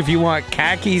 it's great if you want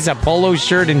khakis, a polo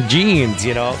shirt, and jeans,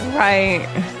 Right.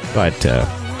 But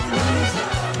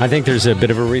I think there's a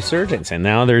bit of a resurgence, and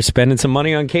now they're spending some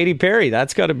money on Katy Perry.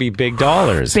 That's got to be big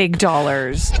dollars. Big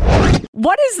dollars.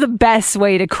 What is the best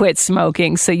way to quit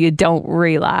smoking so you don't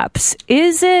relapse?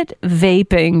 Is it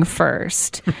vaping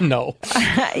first? No.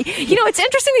 It's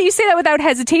interesting that you say that without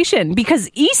hesitation because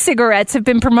e-cigarettes have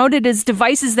been promoted as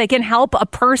devices that can help a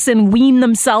person wean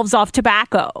themselves off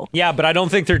tobacco. Yeah, but I don't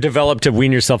think they're developed to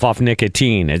wean yourself off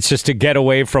nicotine. It's just to get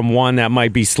away from one that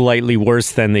might be slightly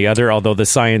worse than the other, although the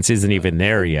science isn't even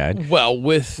there yet. Well,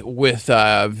 with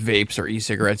vapes or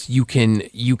e-cigarettes, you can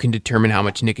determine how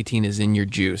much nicotine is in your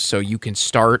juice. So you can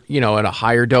start, at a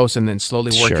higher dose and then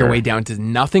slowly work Sure. your way down to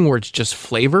nothing, where it's just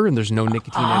flavor and there's no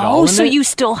nicotine at all. Oh, in so it. you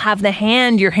still have the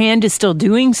hand. Your hand is still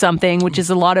doing something, which is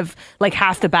a lot of, like,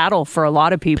 half the battle for a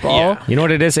lot of people. Yeah. You know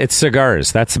what it is? It's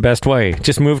cigars. That's the best way.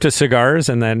 Just move to cigars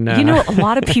and then... A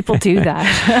lot of people do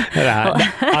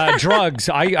that. Drugs.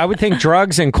 I would think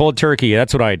drugs and cold turkey.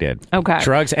 That's what I did. Okay.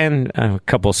 Drugs and a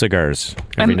couple cigars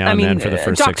every now and then for the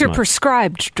first 6 doctor months.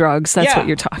 prescribed drugs. That's Yeah. what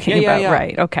you're talking Yeah, about, yeah.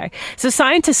 right? Okay. So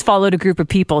scientists followed a group of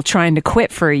people trying to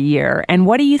quit for a year. And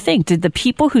what do you think? Did the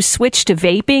people who switched to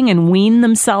vaping and weaned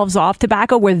themselves off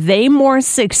tobacco, were they more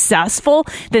successful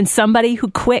than somebody who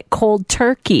quit cold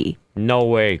turkey? No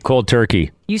way. Cold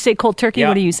turkey. You say cold turkey? Yeah.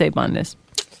 What do you say, Bundes?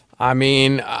 I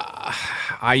mean,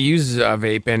 I use a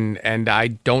vape and I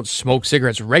don't smoke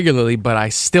cigarettes regularly, but I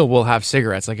still will have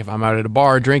cigarettes. Like if I'm out at a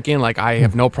bar drinking, like I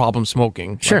have no problem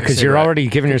smoking. Sure, like a because you're cigarette. already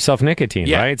giving yourself nicotine,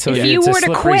 Yeah. right? So If it's you a were to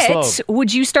slippery quit, slope.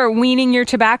 would you start weaning your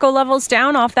tobacco levels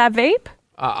down off that vape?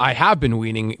 I have been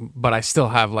weaning, but I still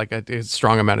have like a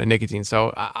strong amount of nicotine.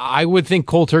 So I would think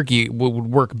cold turkey would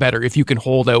work better if you can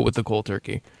hold out with the cold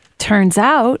turkey. Turns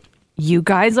out you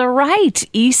guys are right.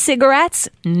 E-cigarettes,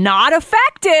 not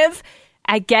effective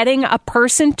at getting a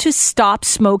person to stop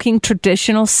smoking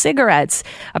traditional cigarettes.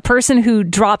 A person who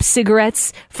drops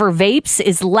cigarettes for vapes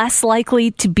is less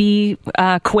likely to be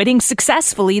quitting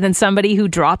successfully than somebody who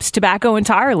drops tobacco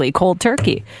entirely, cold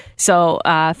turkey. So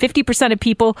 50% of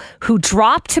people who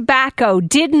drop tobacco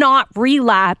did not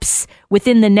relapse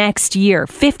within the next year.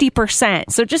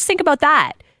 50%. So just think about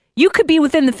that. You could be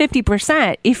within the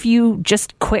 50% if you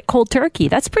just quit cold turkey.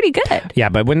 That's pretty good. Yeah,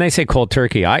 but when they say cold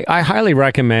turkey, I highly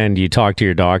recommend you talk to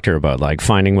your doctor about like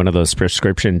finding one of those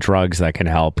prescription drugs that can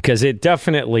help, because it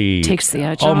definitely Takes the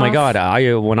edge Oh my off. God!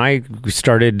 When I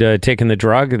started taking the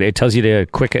drug, it tells you to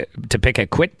pick a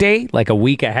quit day like a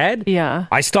week ahead. Yeah.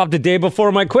 I stopped the day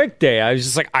before my quit day. I was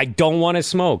just like, I don't want to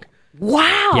smoke.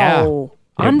 Wow.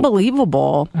 Yeah.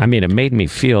 Unbelievable. I mean, it made me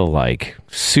feel like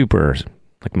super,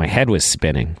 like my head was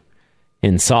spinning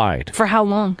inside. For how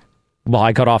long? Well,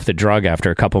 I got off the drug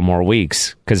after a couple more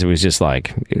weeks because it was just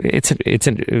like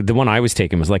the one I was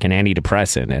taking was like an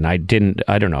antidepressant, and I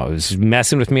don't know, it was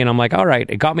messing with me, and I'm like, all right,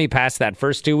 it got me past that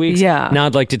first 2 weeks. Yeah. Now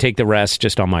I'd like to take the rest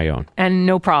just on my own. And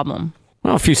no problem.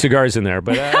 Well, a few cigars in there,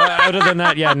 but other than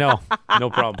that, yeah, no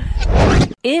problem.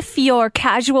 If your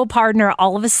casual partner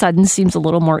all of a sudden seems a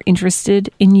little more interested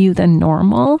in you than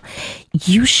normal,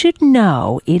 you should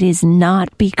know it is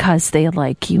not because they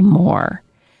like you more.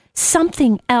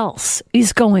 Something else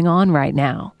is going on right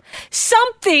now.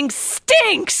 Something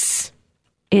stinks!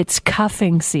 It's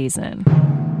cuffing season.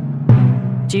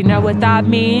 Do you know what that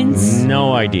means?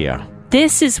 No idea.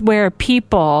 This is where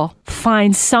people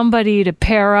find somebody to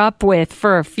pair up with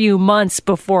for a few months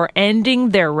before ending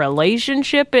their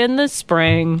relationship in the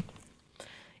spring.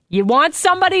 You want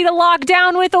somebody to lock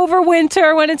down with over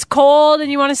winter when it's cold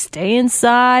and you want to stay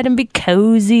inside and be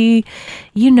cozy.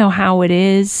 You know how it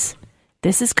is.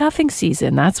 This is cuffing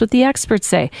season. That's what the experts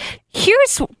say.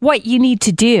 Here's what you need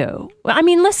to do. I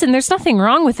mean, listen, there's nothing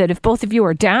wrong with it if both of you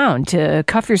are down to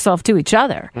cuff yourself to each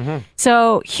other.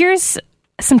 So here's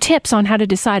some tips on how to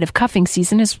decide if cuffing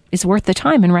season is worth the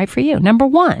time and right for you. Number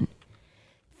 1,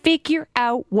 figure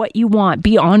out what you want.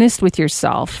 Be honest with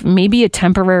yourself. Maybe a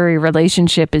temporary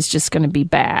relationship is just going to be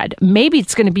bad. Maybe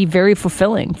it's going to be very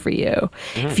fulfilling for you.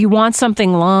 If you want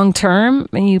something long term,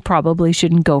 you probably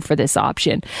shouldn't go for this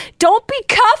option. Don't be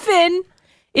cuffing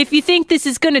if you think this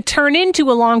is going to turn into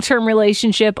a long-term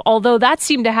relationship, although that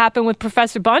seemed to happen with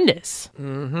Professor Bundes.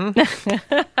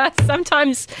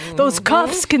 Sometimes those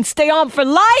cuffs can stay on for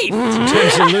life.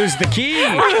 Sometimes you lose the key.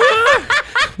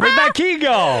 Where'd that key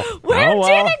go? Where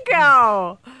did it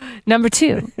go? Number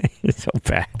 2, It's so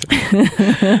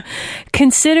bad.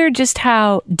 consider just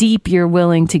how deep you're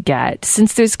willing to get.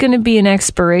 Since there's going to be an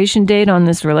expiration date on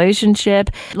this relationship,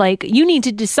 like you need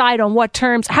to decide on what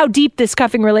terms, how deep this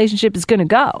cuffing relationship is going to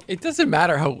go. It doesn't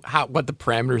matter what the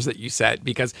parameters that you set,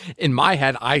 because in my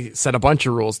head, I set a bunch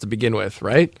of rules to begin with,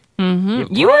 right?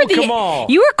 You broke them all.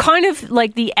 you were kind of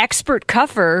like the expert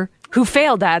cuffer who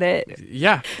failed at it.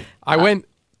 Yeah. I went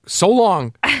so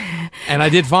long and I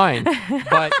did fine.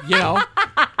 But,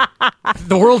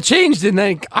 the world changed and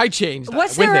then I changed.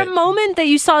 Was with there it. a moment that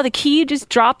you saw the key just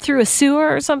drop through a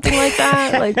sewer or something like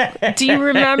that? Like, do you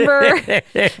remember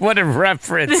What a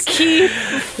reference. the key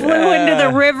flew into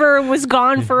the river and was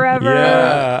gone forever?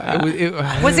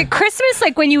 Was it Christmas,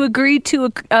 like when you agreed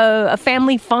to a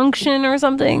family function or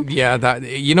something? Yeah, that,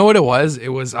 you know what it was? It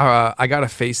was I got a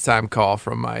FaceTime call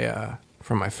from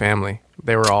my family.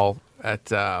 They were all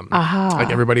at like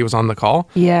everybody was on the call.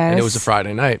 Yes. And it was a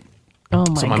Friday night. Oh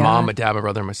my So my God. mom, my dad, my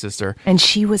brother, and my sister. And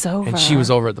she was over. And she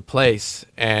was over at the place,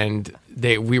 and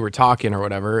we were talking or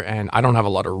whatever, and I don't have a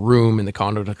lot of room in the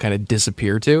condo to kind of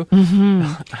disappear to.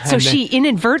 So she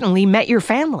inadvertently met your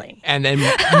family. And then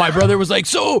my brother was like,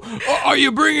 "So, are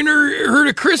you bringing her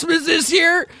to Christmas this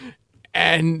year?"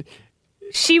 And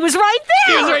She was right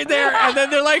there. he was right there. And then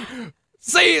they're like,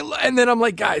 "Say," and then I'm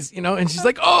like, "Guys, and she's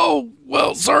like, "Oh,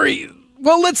 well, sorry.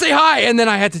 Well, let's say hi." And then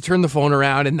I had to turn the phone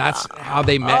around, and that's how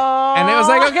they met. And it was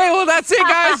like, okay, well, that's it,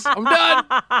 guys. I'm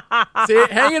done. See it?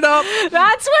 Hang it up.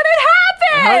 That's when it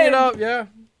happened. Hang it up, yeah.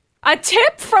 A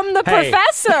tip from the Hey.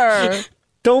 professor.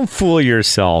 Don't fool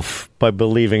yourself by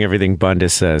believing everything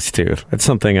Bundus says, too. That's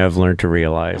something I've learned to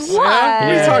realize. What? What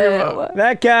are you talking about?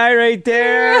 That guy right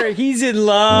there, he's in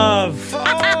love.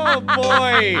 Oh,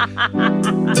 boy.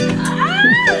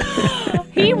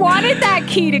 He wanted that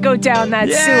key to go down that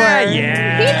sewer.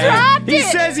 Yeah. He dropped it. He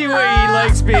says he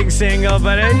likes being single,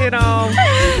 but, he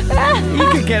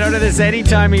could get out of this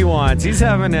anytime he wants. He's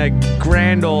having a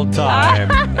grand old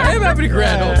time. I'm having a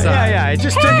grand old time. Yeah. It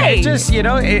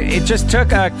just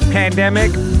took a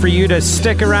pandemic for you to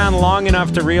stick around long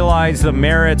enough to realize the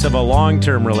merits of a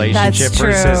long-term relationship That's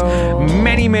true. versus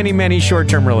many, many, many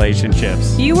short-term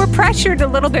relationships. You were pressured a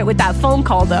little bit with that phone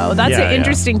call, though. That's Yeah, an yeah.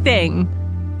 interesting thing.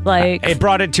 Like, It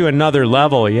brought it to another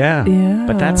level, yeah. Yeah.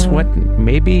 But that's what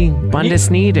maybe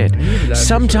Bundus needed.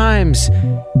 Sometimes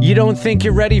you don't think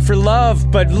you're ready for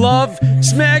love, but love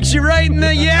smacks you right in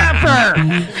the yapper.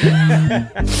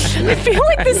 I feel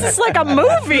like this is like a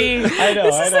movie. I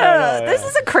know, This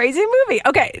is a crazy movie.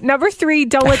 Okay, number 3,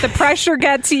 don't let the pressure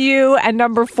get to you. And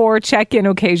number 4, check in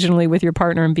occasionally with your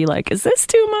partner and be like, is this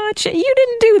too much? You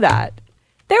didn't do that.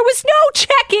 There was no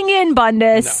checking in,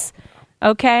 Bundus. No.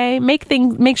 Okay, make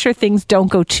sure things don't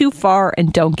go too far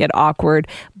and don't get awkward.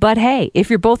 But hey,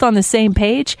 if you're both on the same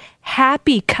page,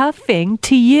 happy cuffing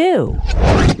to you.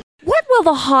 What will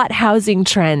the hot housing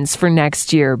trends for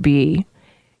next year be?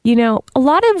 You know, a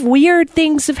lot of weird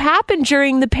things have happened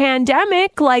during the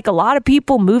pandemic, like a lot of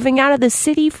people moving out of the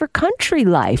city for country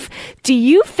life. Do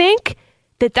you think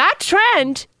that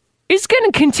trend is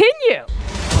going to continue?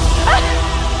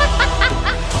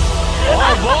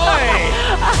 Oh, boy.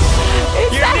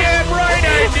 You're damn right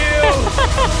I do.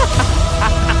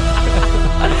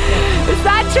 Is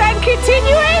that trend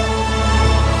continuing?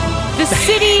 The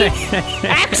city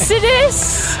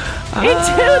exodus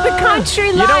into the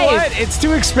country life. You know what? It's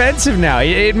too expensive now.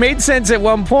 It made sense at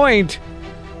one point.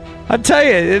 I'll tell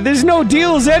you, there's no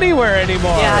deals anywhere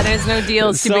anymore. Yeah, there's no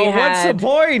deals to be had. What's the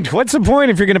point? What's the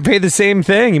point if you're going to pay the same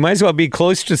thing? You might as well be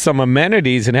close to some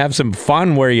amenities and have some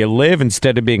fun where you live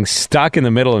instead of being stuck in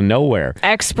the middle of nowhere.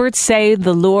 Experts say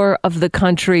the lure of the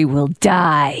country will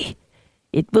die.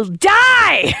 It will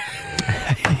die!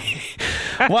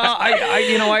 Well,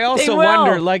 I also They will.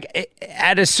 wonder, like,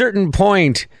 at a certain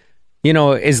point,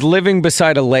 is living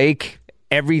beside a lake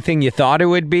everything you thought it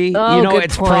would be? Oh, good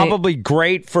it's point. probably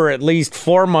great for at least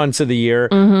 4 months of the year.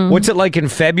 Mm-hmm. What's it like in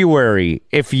February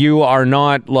if you are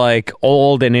not like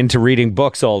old and into reading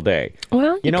books all day?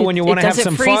 Well, when you want to have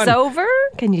some Does it freeze fun. over?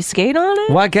 Can you skate on it?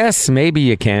 Well, I guess maybe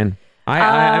you can. I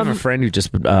have a friend who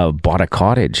just bought a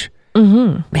cottage.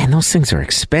 Mm-hmm. Man, those things are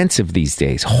expensive these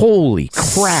days. Holy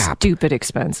crap. Stupid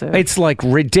expensive. It's like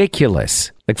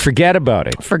ridiculous. Like, forget about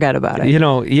it. Forget about it.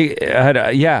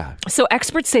 Yeah. So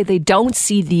experts say they don't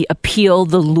see the appeal,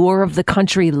 the lure of the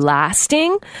country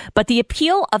lasting, but the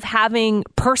appeal of having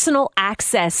personal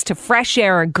access to fresh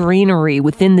air and greenery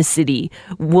within the city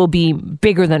will be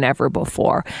bigger than ever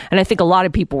before. And I think a lot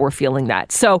of people were feeling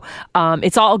that. So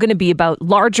it's all going to be about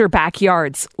larger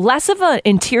backyards, less of an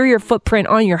interior footprint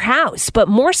on your house, but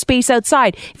more space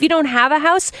outside. If you don't have a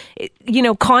house,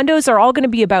 condos are all going to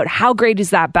be about how great is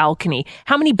that balcony?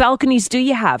 How many balconies do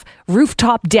you have?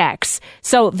 Rooftop decks.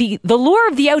 So the lure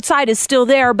of the outside is still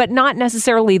there, but not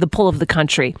necessarily the pull of the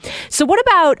country. So what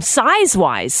about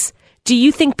size-wise? Do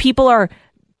you think people are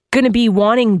going to be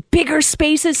wanting bigger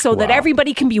spaces so that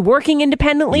everybody can be working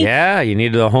independently? Yeah, you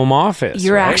need the home office.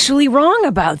 You're right? actually wrong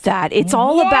about that. It's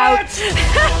all about...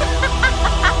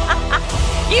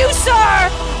 You, sir,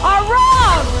 are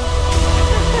wrong!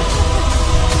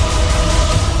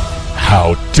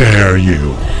 How dare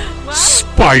you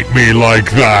spite me like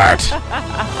that?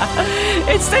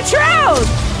 It's the truth.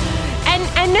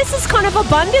 And this is kind of a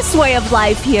Bundus way of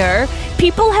life here.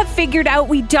 People have figured out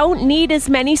we don't need as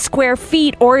many square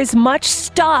feet or as much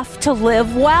stuff to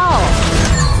live well.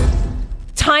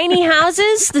 Tiny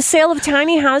houses, the sale of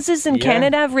tiny houses in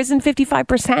Canada have risen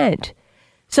 55%.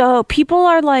 So people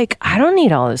are like, I don't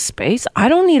need all this space. I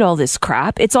don't need all this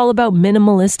crap. It's all about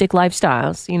minimalistic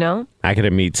lifestyles, I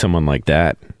could meet someone like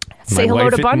that. Say hello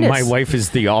to Bundus. My wife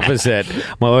is the opposite.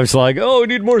 My wife's like, oh, we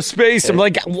need more space. I'm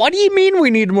like, what do you mean we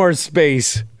need more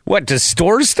space? What, to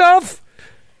store stuff?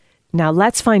 Now,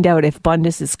 let's find out if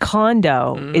Bundus's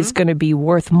condo is going to be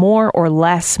worth more or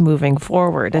less moving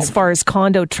forward as far as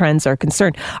condo trends are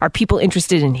concerned. Are people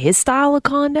interested in his style of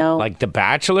condo? Like the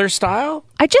Bachelor style?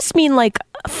 I just mean like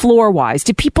floor-wise.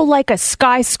 Do people like a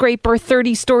skyscraper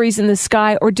 30 stories in the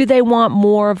sky, or do they want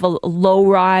more of a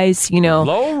low-rise,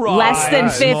 Low-rise, less than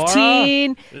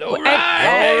 15?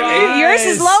 Low-rise. Yours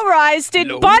is low-rise. Did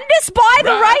Bundus buy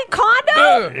the right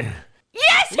condo?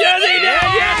 Yes, he did! Yes, he did!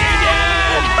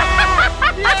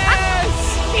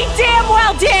 He He damn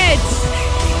well did.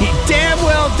 He damn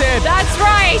well did. That's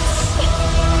right.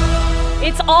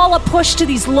 It's all a push to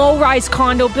these low-rise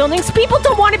condo buildings. People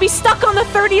don't want to be stuck on the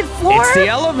 30th floor. It's the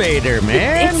elevator,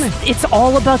 man. It's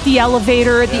all about the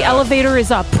elevator. The elevator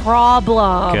is a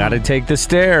problem. Gotta take the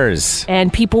stairs.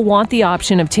 And people want the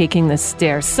option of taking the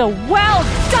stairs. So well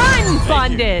done,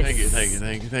 Bundus.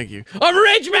 Thank you. I'm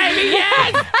rich, baby.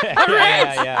 Yes, I'm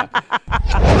rich.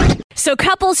 Yeah. So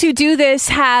couples who do this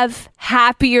have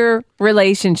happier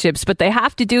relationships, but they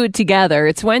have to do it together.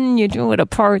 It's when you do it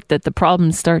apart that the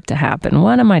problems start to happen.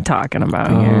 What am I talking about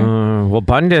here? Well,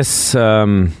 Bundus,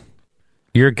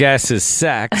 your guess is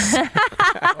sex. Okay,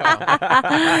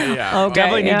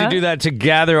 Definitely need to do that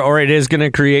together, or it is going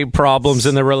to create problems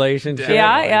in the relationship.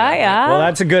 Yeah. Well,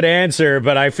 that's a good answer,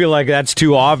 but I feel like that's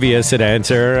too obvious an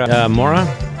answer. Maura,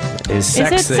 is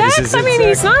sex? Is it sex? I mean, sex?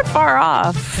 he's not far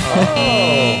off.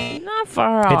 Not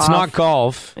far off. It's not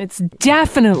golf. It's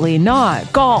definitely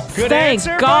not golf. Good Thank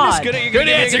answer, God. Bundus. Good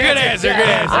answer.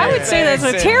 I would say that's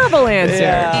a terrible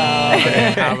answer.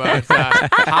 How about that?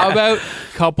 How about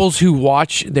couples who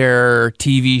watch their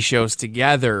TV shows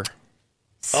together?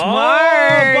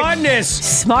 Smart. Oh, Bundus.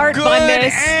 Smart, Good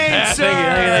Bundus. answer.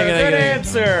 Thank you. Good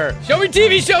answer. Show me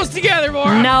TV shows together,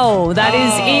 Maura. No, that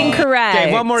is incorrect.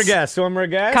 Okay, one more guess.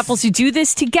 Couples who do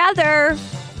this together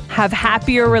have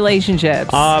happier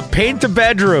relationships. Paint the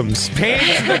bedrooms. Paint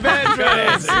the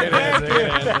bedrooms.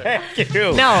 Thank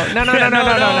you. No.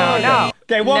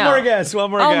 Okay, one No. more guess. Oh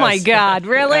my God,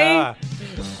 really?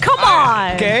 Come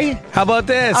on. Okay, how about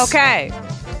this? Okay.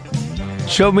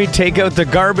 Show me take out the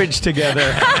garbage together.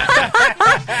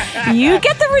 You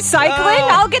get the recycling,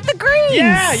 I'll get the greens.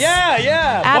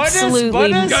 Yeah. Absolutely.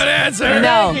 Bundus? Good answer.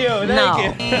 No.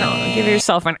 Thank you. No. Give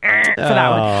yourself an for that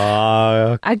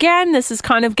one. Again, this is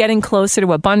kind of getting closer to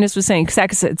what Bundus was saying.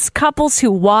 It's couples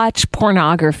who watch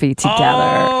pornography together.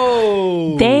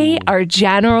 Oh. They are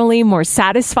generally more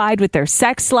satisfied with their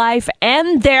sex life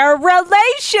and their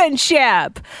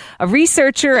relationship. A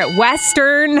researcher at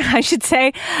Western,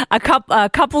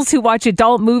 couples who watch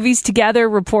adult movies together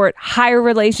report higher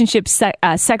relationship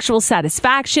sexual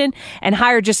satisfaction and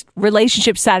higher just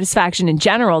relationship satisfaction in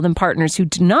general than partners who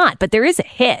do not. But there is a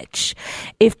hitch.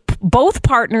 If both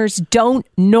partners don't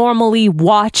normally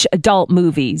watch adult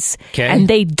movies and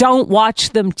they don't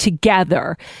watch them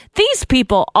together, these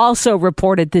people also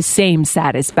reported the same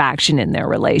satisfaction in their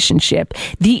relationship.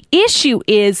 The issue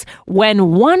is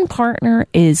when one partner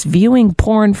is viewing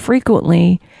porn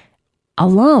frequently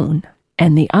alone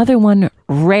and the other one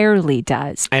rarely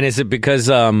does. And is it because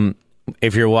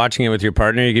if you're watching it with your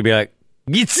partner, you could be like,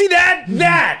 you see that?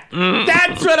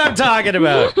 That's what I'm talking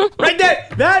about. Right there.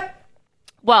 That.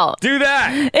 Well, Do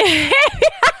that.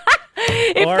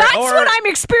 if that's what I'm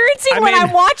experiencing when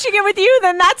I'm watching it with you,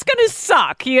 then that's going to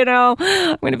suck, you know?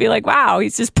 I'm going to be like, wow,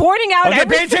 he's just pointing out Okay,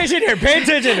 everything. pay attention here. Pay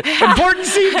attention. Important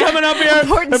scene coming up here.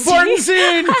 Important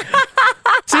scene.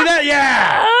 See that?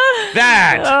 Yeah.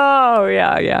 That. Oh,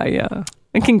 yeah.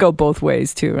 It can go both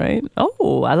ways too, right?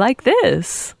 Oh, I like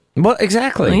this. Well,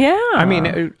 exactly. Yeah. I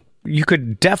mean, you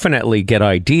could definitely get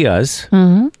ideas.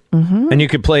 And you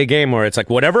could play a game where it's like,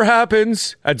 whatever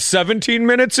happens at 17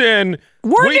 minutes in,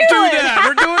 we do that.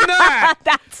 We're doing that.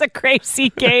 That's a crazy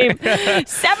game.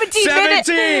 17 minutes.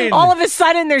 All of a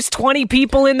sudden, there's 20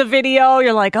 people in the video.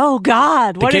 You're like, oh,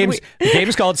 God. The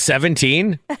game's called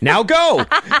 17. Now go.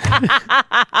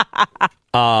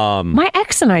 My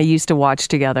ex and I used to watch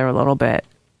together a little bit.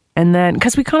 And then,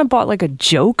 because we kind of bought like a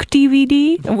joke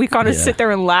DVD, and we kind of sit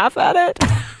there and laugh at it.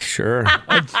 Sure.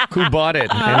 Who bought it?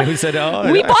 And who said,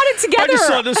 oh, We bought it together. I just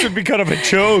thought this would be kind of a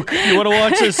joke. You want to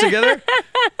watch this together?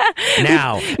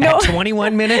 Now, at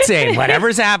 21 minutes in,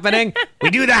 whatever's happening, we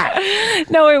do that.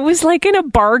 No, it was like in a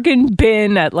bargain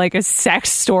bin at like a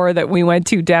sex store that we went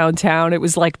to downtown. It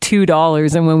was like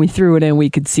 $2, and when we threw it in, we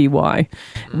could see why.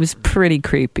 It was pretty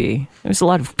creepy. There was a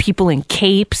lot of people in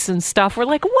capes and stuff. We're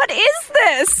like, what is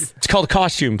this? It's called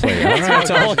costume play. All right? It's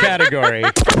a whole category.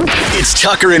 It's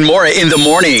Tucker and Maura in the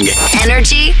morning.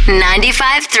 Energy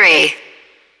 95.3.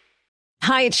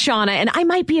 Hi, it's Shauna, and I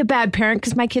might be a bad parent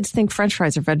because my kids think French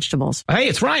fries are vegetables. Hey,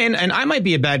 it's Ryan, and I might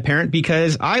be a bad parent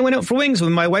because I went out for wings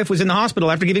when my wife was in the hospital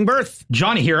after giving birth.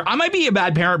 Johnny here. I might be a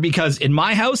bad parent because in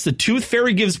my house, the tooth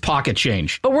fairy gives pocket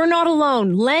change. But we're not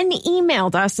alone. Len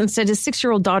emailed us and said his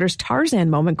 6-year-old daughter's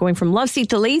Tarzan moment going from love seat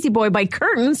to lazy boy by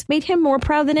curtains made him more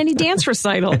proud than any dance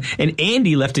recital. And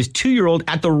Andy left his 2-year-old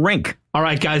at the rink. All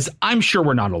right, guys, I'm sure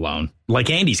we're not alone. Like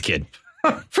Andy's kid.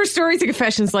 For stories and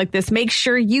confessions like this, make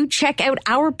sure you check out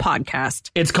our podcast.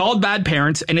 It's called Bad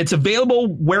Parents, and it's available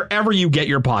wherever you get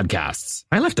your podcasts.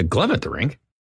 I left a glove at the rink.